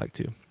 I'd like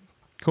to.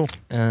 Cool.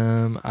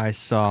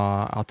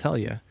 I'll tell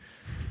you,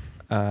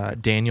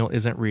 Daniel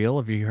Isn't Real.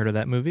 Have you heard of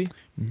that movie?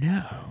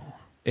 No.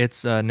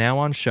 It's now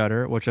on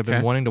Shudder, which I've been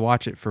Okay. wanting to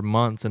watch it for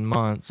months and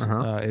months.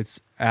 Uh-huh. It's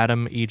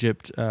Adam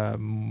Egypt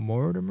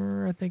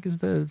Mortimer, I think is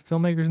the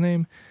filmmaker's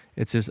name.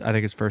 I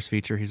think his first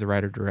feature. He's a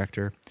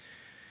writer-director.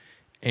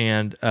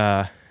 And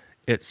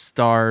it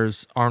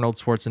stars Arnold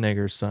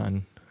Schwarzenegger's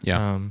son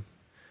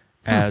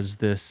as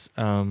this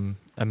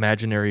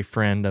imaginary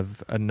friend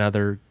of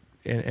another.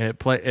 And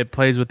it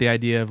plays with the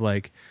idea of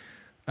like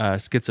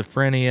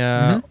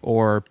schizophrenia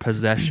or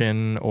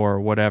possession or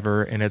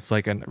whatever, and it's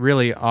like a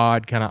really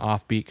odd kind of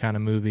offbeat kind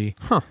of movie.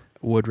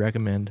 Would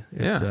recommend.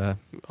 It's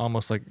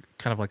almost like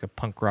kind of like a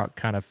punk rock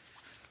kind of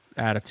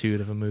attitude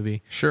of a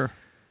movie. Sure.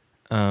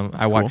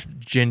 I watched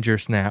Ginger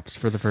Snaps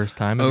for the first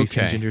time. Have you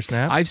seen Ginger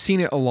Snaps? I've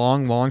seen it a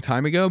long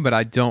time ago, but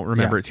I don't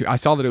remember it too. I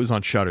saw that it was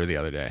on Shudder the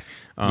other day.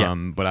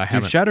 But I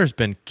haven't. Shudder's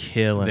been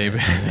killing it.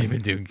 They've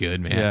been doing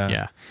good,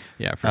 man.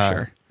 Yeah, for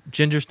sure.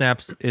 Ginger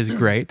Snaps is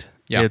great.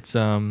 Yeah.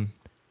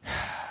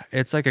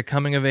 It's like a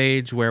coming of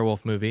age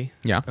werewolf movie.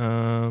 Yeah.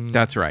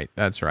 That's right.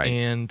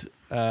 And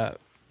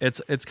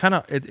it's kind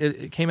of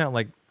it came out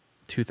like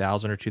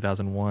 2000 or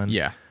 2001.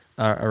 Yeah.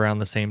 Around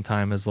the same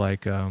time as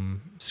like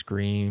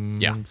Scream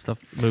and stuff,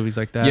 movies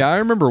like that. Yeah, I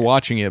remember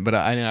watching it, but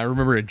I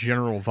remember a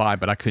general vibe,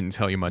 but I couldn't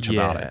tell you much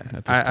about it.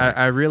 At this point.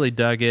 I really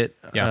dug it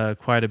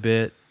quite a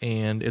bit,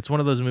 and it's one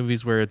of those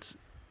movies where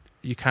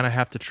you kind of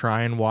have to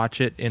try and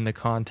watch it in the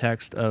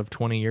context of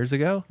 20 years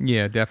ago.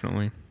 Yeah,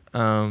 definitely.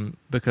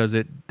 Because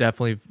it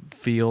definitely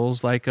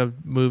feels like a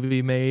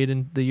movie made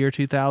in the year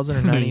 2000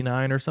 or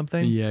 99 or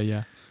something.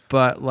 Yeah.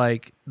 But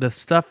like the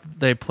stuff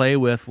they play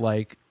with,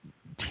 like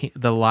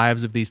the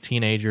lives of these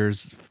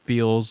teenagers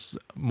feels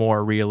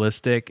more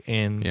realistic,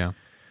 and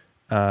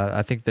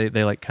I think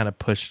they like kind of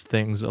push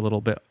things a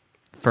little bit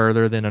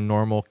further than a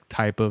normal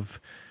type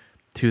of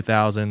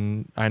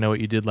 2000 I Know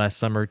What You Did Last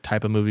Summer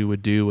type of movie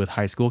would do with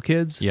high school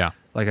kids. Yeah.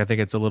 Like I think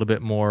it's a little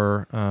bit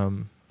more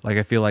like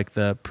I feel like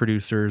the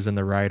producers and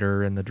the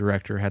writer and the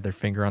director had their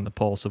finger on the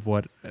pulse of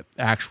what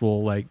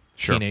actual like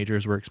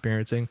teenagers were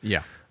experiencing.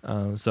 Yeah.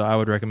 So I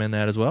would recommend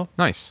that as well.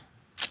 Nice.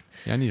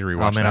 Yeah, I need to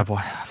rewatch that. that.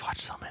 I've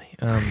watched so many.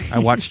 I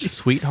watched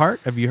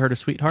Sweetheart. Have you heard of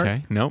Sweetheart?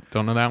 Okay. Nope.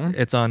 Don't know that one.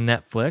 It's on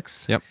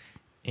Netflix. Yep.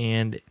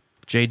 And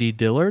J.D.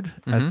 Dillard.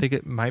 I think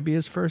it might be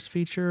his first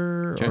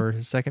feature or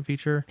his second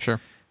feature. Sure.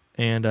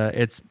 And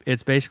it's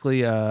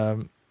basically I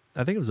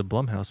think it was a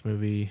Blumhouse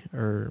movie,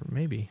 or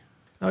maybe.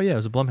 Oh yeah, it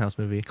was a Blumhouse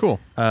movie.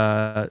 Cool.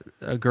 A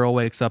girl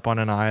wakes up on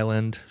an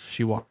island.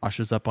 She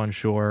washes up on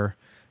shore.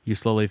 You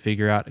slowly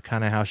figure out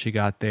kind of how she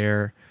got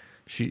there.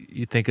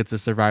 You think it's a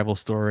survival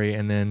story,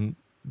 and then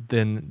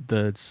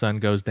the sun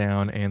goes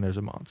down and there's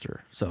a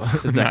monster. So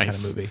it's that kind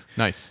of movie.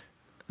 Nice.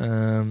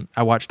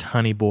 I watched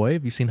Honey Boy.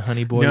 Have you seen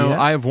Honey Boy No, yet?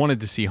 I have wanted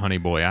to see Honey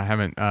Boy. I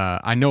haven't.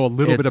 I know a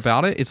little bit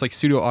about it. It's like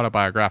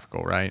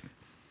pseudo-autobiographical, right?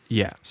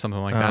 Yeah.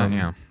 Something like that,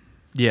 yeah.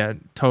 Yeah,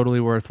 totally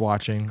worth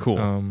watching.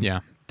 Cool. Yeah,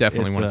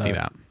 definitely want to see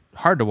that.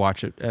 Hard to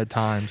watch it at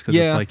times because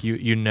it's like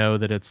you know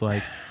that it's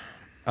like,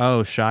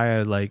 oh,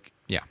 Shia like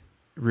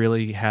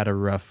really had a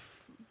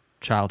rough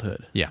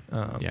childhood. Yeah.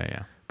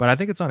 But I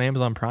think it's on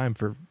Amazon Prime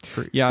for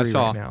free I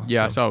saw. right now.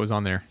 Yeah, I saw it was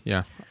on there.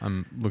 Yeah,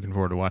 I'm looking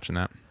forward to watching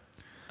that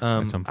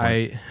at some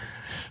point.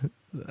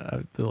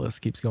 The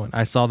list keeps going.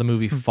 I saw the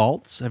movie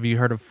Faults. Have you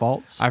heard of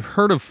Faults? I've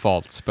heard of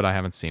Faults, but I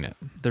haven't seen it.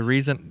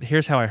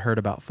 Here's how I heard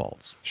about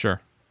Faults. Sure.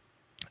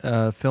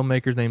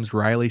 Filmmaker's name's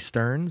Riley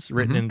Stearns,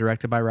 written and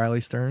directed by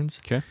Riley Stearns.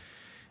 Okay.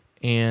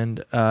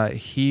 And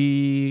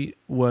he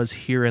was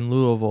here in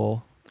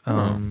Louisville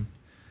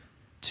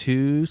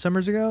 2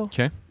 summers ago.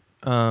 Okay.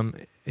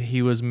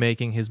 He was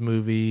making his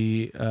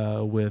movie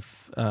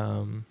with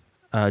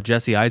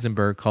Jesse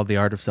Eisenberg called The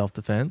Art of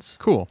Self-Defense.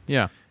 Cool.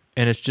 Yeah.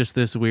 And it's just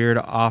this weird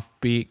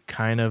offbeat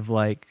kind of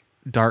like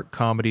dark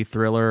comedy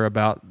thriller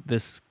about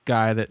this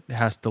guy that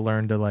has to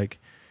learn to like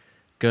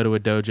go to a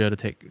dojo to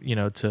take,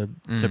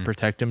 to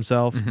protect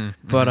himself.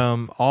 But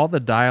all the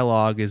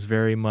dialogue is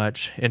very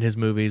much in his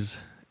movies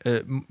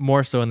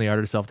more so in the Art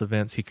of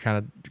Self-Defense, he kind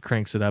of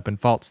cranks it up, and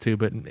Faults too,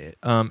 but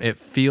it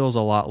feels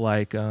a lot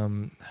like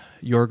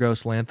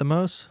Yorgos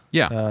Lanthimos.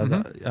 Yeah.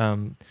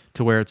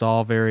 To where it's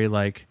all very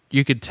like,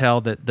 you could tell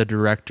that the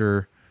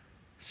director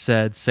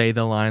said, say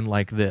the line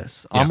like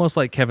this, almost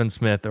like Kevin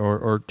Smith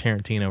or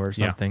Tarantino or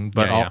something,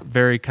 but all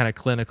very kind of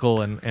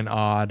clinical and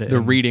odd.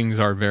 The readings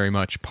are very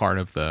much part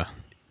of the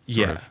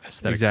sort of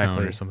aesthetic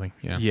tone or something.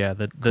 Yeah. Yeah.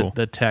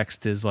 The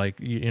text is like,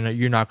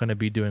 you're not going to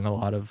be doing a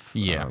lot of,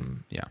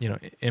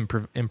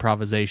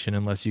 improvisation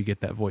unless you get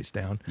that voice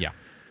down. Yeah.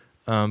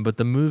 But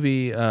the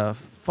movie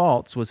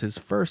Faults was his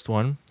first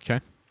one.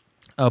 Okay.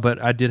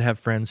 But I did have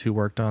friends who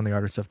worked on the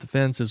Art of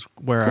Self-Defense, is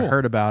where I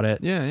heard about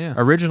it. Yeah, yeah.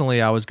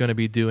 Originally, I was going to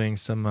be doing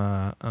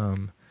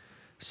some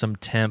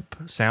temp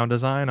sound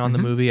design on the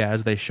movie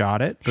as they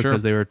shot it,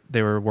 because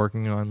they were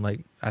working on,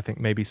 like, I think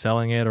maybe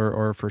selling it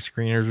or for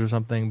screeners or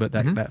something, but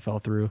that fell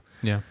through.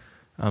 Yeah.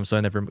 So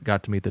I never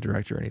got to meet the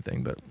director or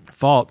anything. But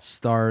Faults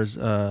stars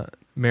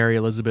Mary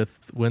Elizabeth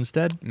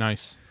Winstead.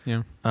 Nice.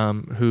 Yeah.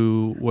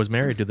 Who was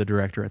married to the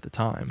director at the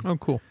time. Oh,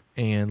 cool.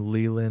 And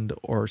Leland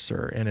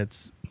Orser, and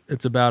it's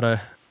about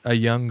a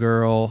young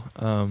girl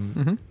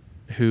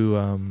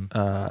who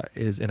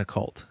is in a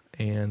cult,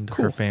 and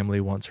her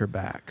family wants her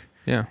back.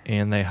 Yeah.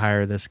 And they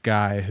hire this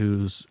guy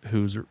who's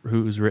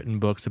written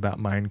books about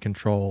mind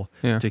control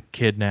to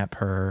kidnap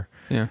her.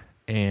 Yeah.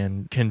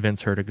 And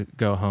convince her to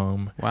go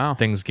home. Wow.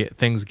 Things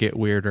get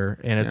weirder,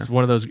 and it's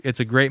one of those. It's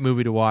a great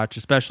movie to watch,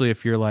 especially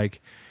if you're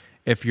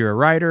a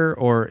writer,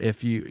 or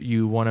if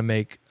you want to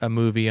make a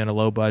movie on a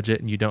low budget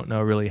and you don't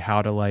know really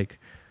how to like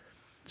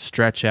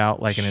stretch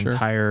out like an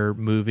entire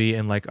movie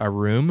in like a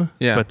room.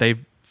 Yeah. But they,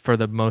 for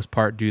the most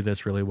part, do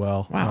this really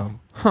well.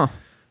 Wow.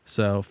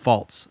 So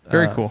Faults.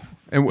 Very cool.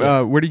 And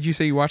where did you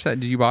say you watched that?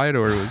 Did you buy it,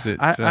 or was it?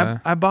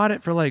 I bought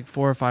it for like $4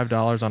 or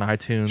 $5 on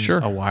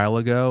iTunes a while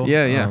ago.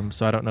 Yeah, yeah.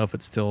 So I don't know if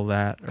it's still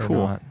that or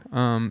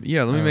not.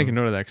 Yeah, let me make a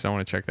note of that because I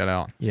want to check that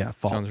out. Yeah,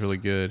 Faults. Sounds really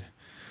good.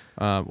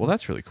 Well,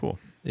 that's really cool.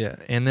 Yeah,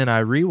 and then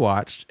I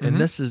rewatched, and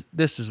this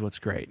is what's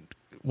great.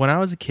 When I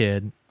was a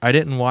kid, I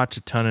didn't watch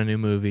a ton of new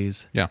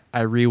movies. Yeah.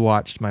 I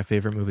rewatched my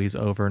favorite movies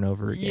over and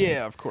over again.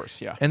 Yeah, of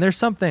course, yeah. And there's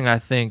something, I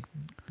think,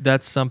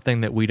 that's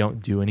something that we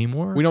don't do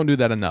anymore. We don't do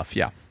that enough,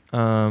 yeah.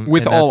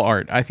 With all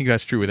art. I think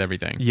that's true with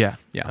everything. Yeah.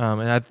 Yeah.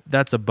 And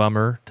that's a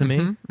bummer to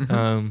me.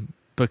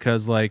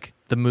 Because, like,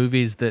 the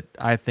movies that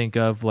I think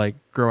of, like,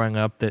 growing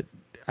up that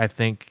I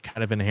think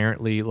kind of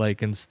inherently,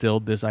 like,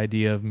 instilled this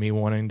idea of me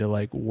wanting to,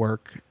 like,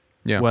 work,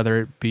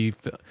 whether it be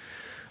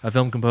a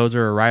film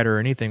composer or writer or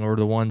anything, or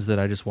the ones that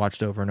I just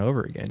watched over and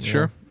over again.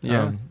 Sure.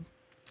 Yeah.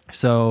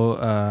 So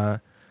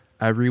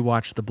I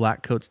rewatched The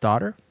Black Coat's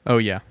Daughter. Oh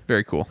yeah,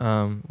 very cool.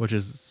 Which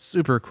is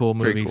super cool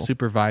movie,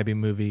 super vibey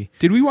movie.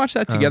 Did we watch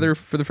that together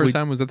for the first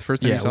time? Was that the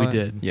first time you saw it? Yeah, we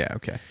did. Yeah,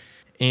 okay.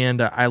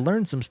 And I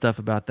learned some stuff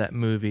about that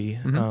movie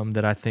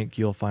that I think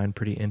you'll find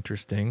pretty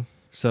interesting.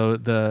 So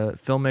the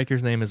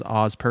filmmaker's name is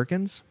Oz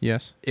Perkins.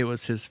 Yes. It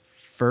was his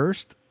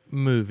first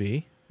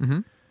movie.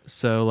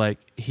 So like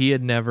he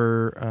had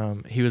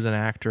never, he was an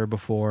actor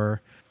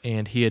before,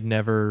 and he had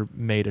never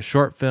made a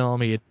short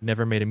film. He had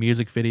never made a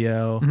music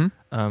video.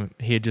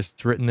 He had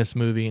just written this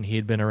movie, and he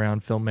had been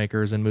around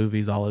filmmakers and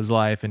movies all his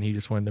life, and he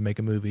just wanted to make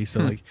a movie. So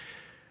like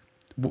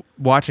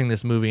watching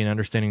this movie and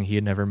understanding he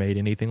had never made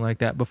anything like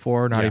that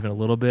before, not even a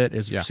little bit,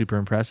 is super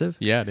impressive.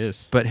 Yeah, it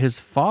is. But his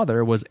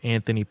father was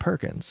Anthony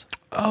Perkins.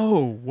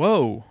 Oh,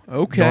 whoa.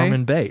 Okay.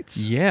 Norman Bates.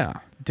 Yeah.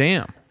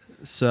 Damn.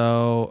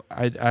 So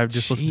I've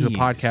just listened to a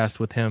podcast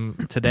with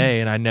him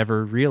today, and I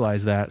never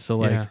realized that. So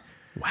like,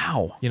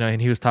 wow,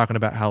 and he was talking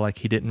about how like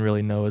he didn't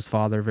really know his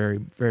father very,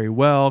 very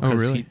well,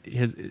 because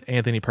his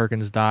Anthony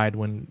Perkins died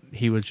when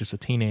he was just a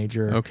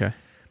teenager. Okay,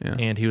 yeah,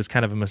 and he was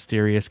kind of a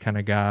mysterious kind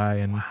of guy,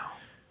 and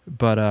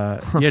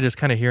but just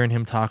kind of hearing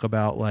him talk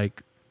about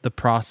like the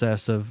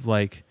process of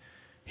like.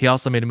 He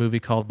also made a movie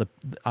called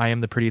I Am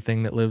the Pretty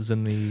Thing That Lives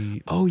in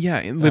the... Oh, yeah.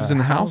 It lives in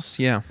the house.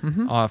 Yeah.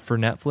 For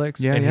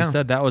Netflix. Yeah, and he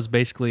said that was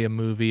basically a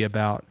movie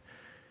about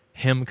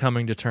him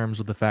coming to terms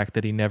with the fact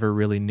that he never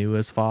really knew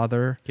his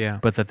father. Yeah.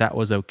 But that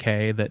was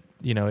okay. That,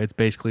 it's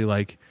basically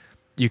like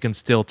you can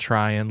still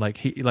try and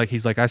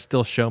he's like, I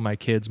still show my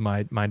kids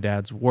my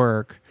dad's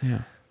work.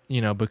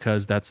 Yeah.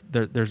 Because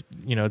there's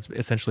it's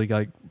essentially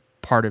like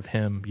part of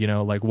him,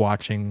 like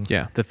watching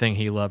the thing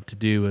he loved to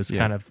do is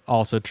kind of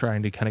also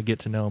trying to kind of get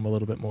to know him a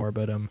little bit more.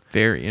 But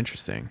very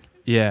interesting.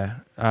 Yeah,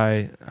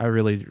 I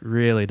really,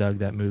 really dug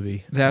that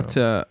movie. That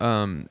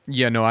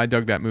I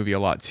dug that movie a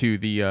lot too.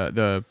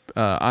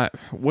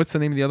 What's the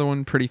name of the other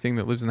one? Pretty Thing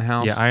That Lives in the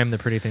House. Yeah, I Am the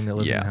Pretty Thing That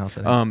Lives in the House.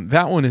 I think.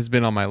 That one has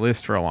been on my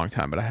list for a long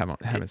time, but I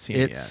haven't seen it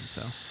yet. It's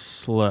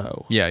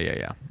slow.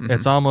 Yeah.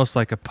 It's almost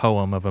like a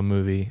poem of a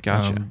movie.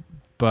 Gotcha.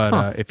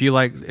 But if you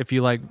like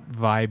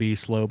vibey,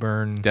 slow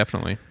burn,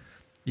 definitely.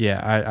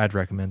 Yeah, I'd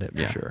recommend it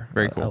for sure.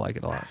 Very cool. I like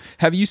it a lot.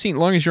 Have you seen?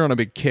 Long as you're on a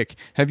big kick,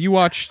 have you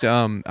watched?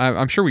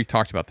 I'm sure we've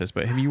talked about this,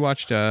 but have you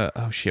watched?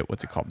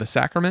 What's it called? The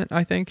Sacrament,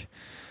 I think.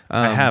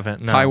 I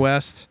haven't. No. Ty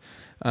West.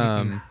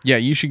 Yeah,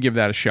 you should give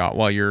that a shot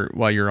while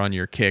you're on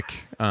your kick.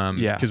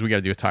 Yeah. Because we got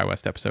to do a Ty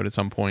West episode at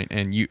some point,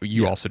 and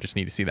you also just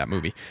need to see that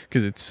movie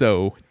because it's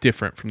so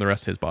different from the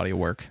rest of his body of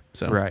work.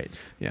 So Right.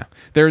 yeah,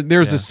 there's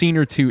Yeah. a scene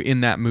or two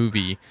in that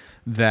movie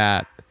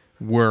that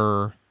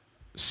were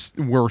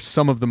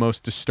some of the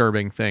most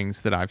disturbing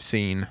things that I've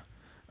seen.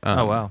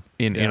 Oh, wow.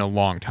 In a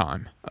long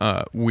time.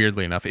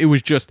 Weirdly enough, it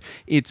was just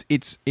it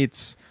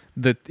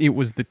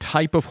was the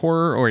type of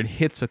horror, or it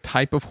hits a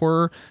type of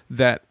horror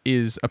that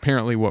is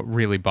apparently what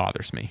really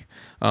bothers me.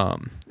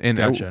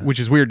 Gotcha. Which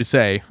is weird to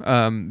say,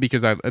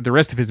 because the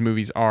rest of his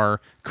movies are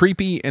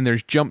creepy and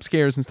there's jump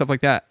scares and stuff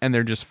like that, and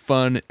they're just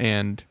fun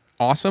and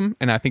awesome,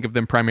 and I think of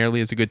them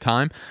primarily as a good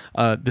time.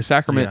 The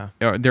Sacrament,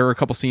 there are a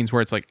couple scenes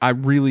where it's like I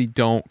really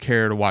don't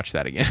care to watch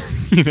that again.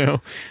 You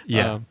know?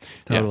 Yeah,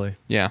 totally.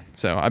 Yeah.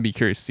 So I'd be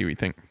curious to see what you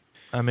think.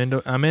 I'm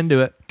into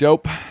it.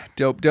 Dope.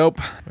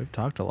 We've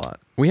talked a lot.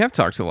 We have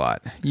talked a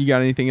lot. You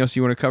got anything else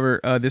you want to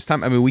cover this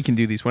time? I mean, we can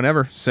do these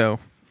whenever. So.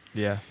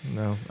 Yeah.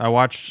 No. I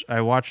watched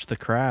The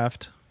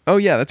Craft. Oh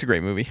yeah, that's a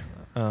great movie.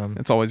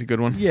 It's always a good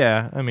one.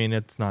 Yeah. I mean,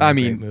 it's not a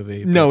great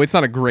movie. No, it's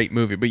not a great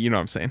movie, but you know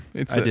what I'm saying.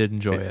 I did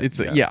enjoy it.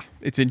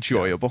 It's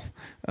enjoyable.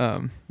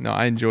 No,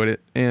 I enjoyed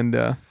it,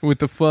 and with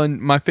the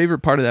fun. My favorite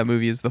part of that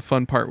movie is the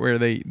fun part where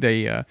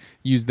they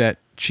use that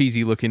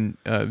cheesy looking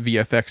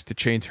VFX to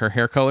change her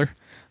hair color.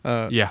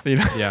 Yeah.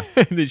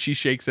 And then she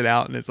shakes it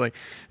out, and it's like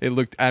it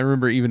looked. I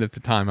remember even at the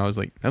time, I was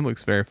like, "That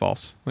looks very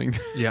false." Like,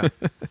 yeah,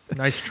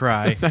 nice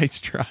try. Nice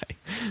try.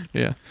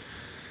 Yeah.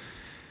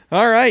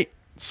 All right.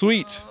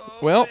 Sweet.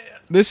 Well,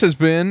 this has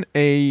been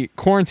a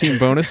quarantine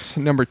bonus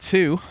number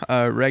 2.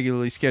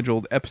 Regularly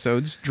scheduled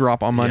episodes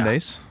drop on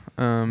Mondays.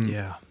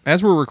 Yeah.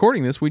 As we're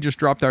recording this, we just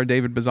dropped our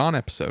David Bazan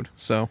episode.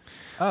 So,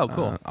 oh,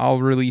 cool. I'll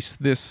release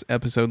this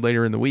episode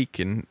later in the week.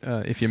 And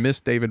if you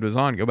missed David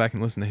Bazan, go back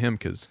and listen to him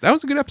because that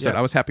was a good episode. Yeah.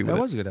 I was happy with it.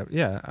 That was a good episode.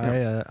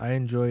 Yeah. I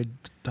enjoyed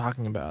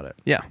talking about it.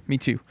 Yeah, me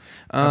too.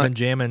 I've been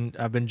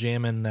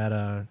jamming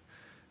that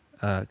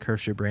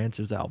Curse Your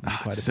Branches album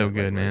quite a bit. So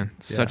good, lately. man.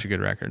 Such a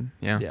good record.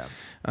 Yeah. Yeah.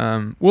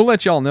 We'll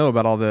let y'all know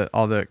about all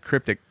the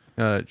cryptic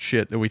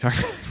shit that we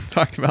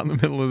talked about in the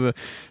middle of the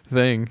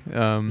thing.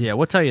 Yeah,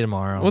 we'll tell you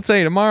tomorrow. We'll tell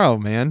you tomorrow,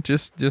 man.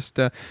 Just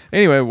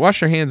anyway, wash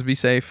your hands, be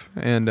safe,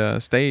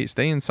 and stay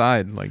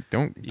inside. Like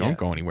don't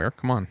go anywhere.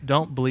 Come on.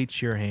 Don't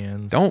bleach your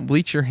hands. Don't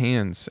bleach your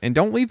hands, and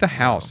don't leave the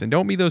house, and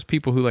don't be those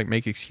people who like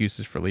make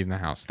excuses for leaving the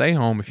house. Stay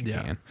home if you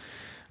can.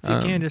 If you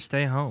can, just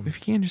stay home. If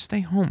you can, just stay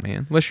home,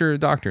 man. Unless you're a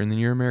doctor, and then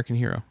you're an American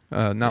hero.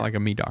 Not like a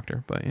me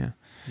doctor, but yeah.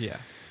 Yeah.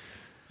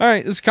 All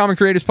right, this is Common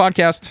Creatives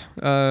Podcast,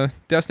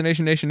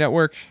 Destination Nation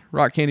Network,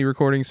 Rock Candy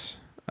Recordings.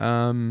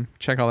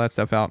 Check all that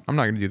stuff out. I'm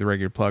not going to do the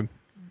regular plug.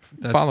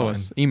 That's Follow fine.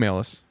 us. Email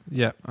us.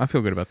 Yeah. I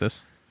feel good about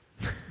this.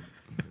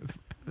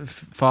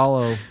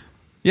 Follow.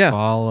 Yeah.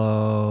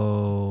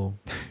 Follow.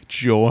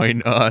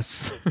 Join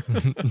us.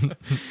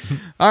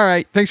 All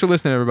right. Thanks for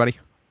listening, everybody.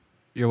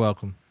 You're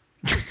welcome.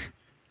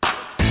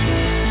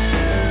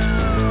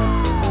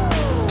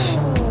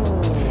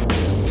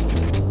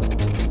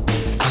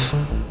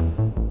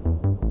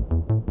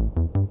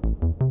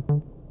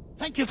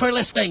 Thank you for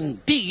listening,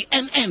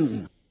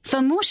 DNN.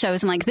 For more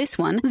shows like this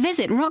one,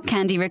 visit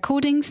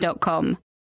rockcandyrecordings.com.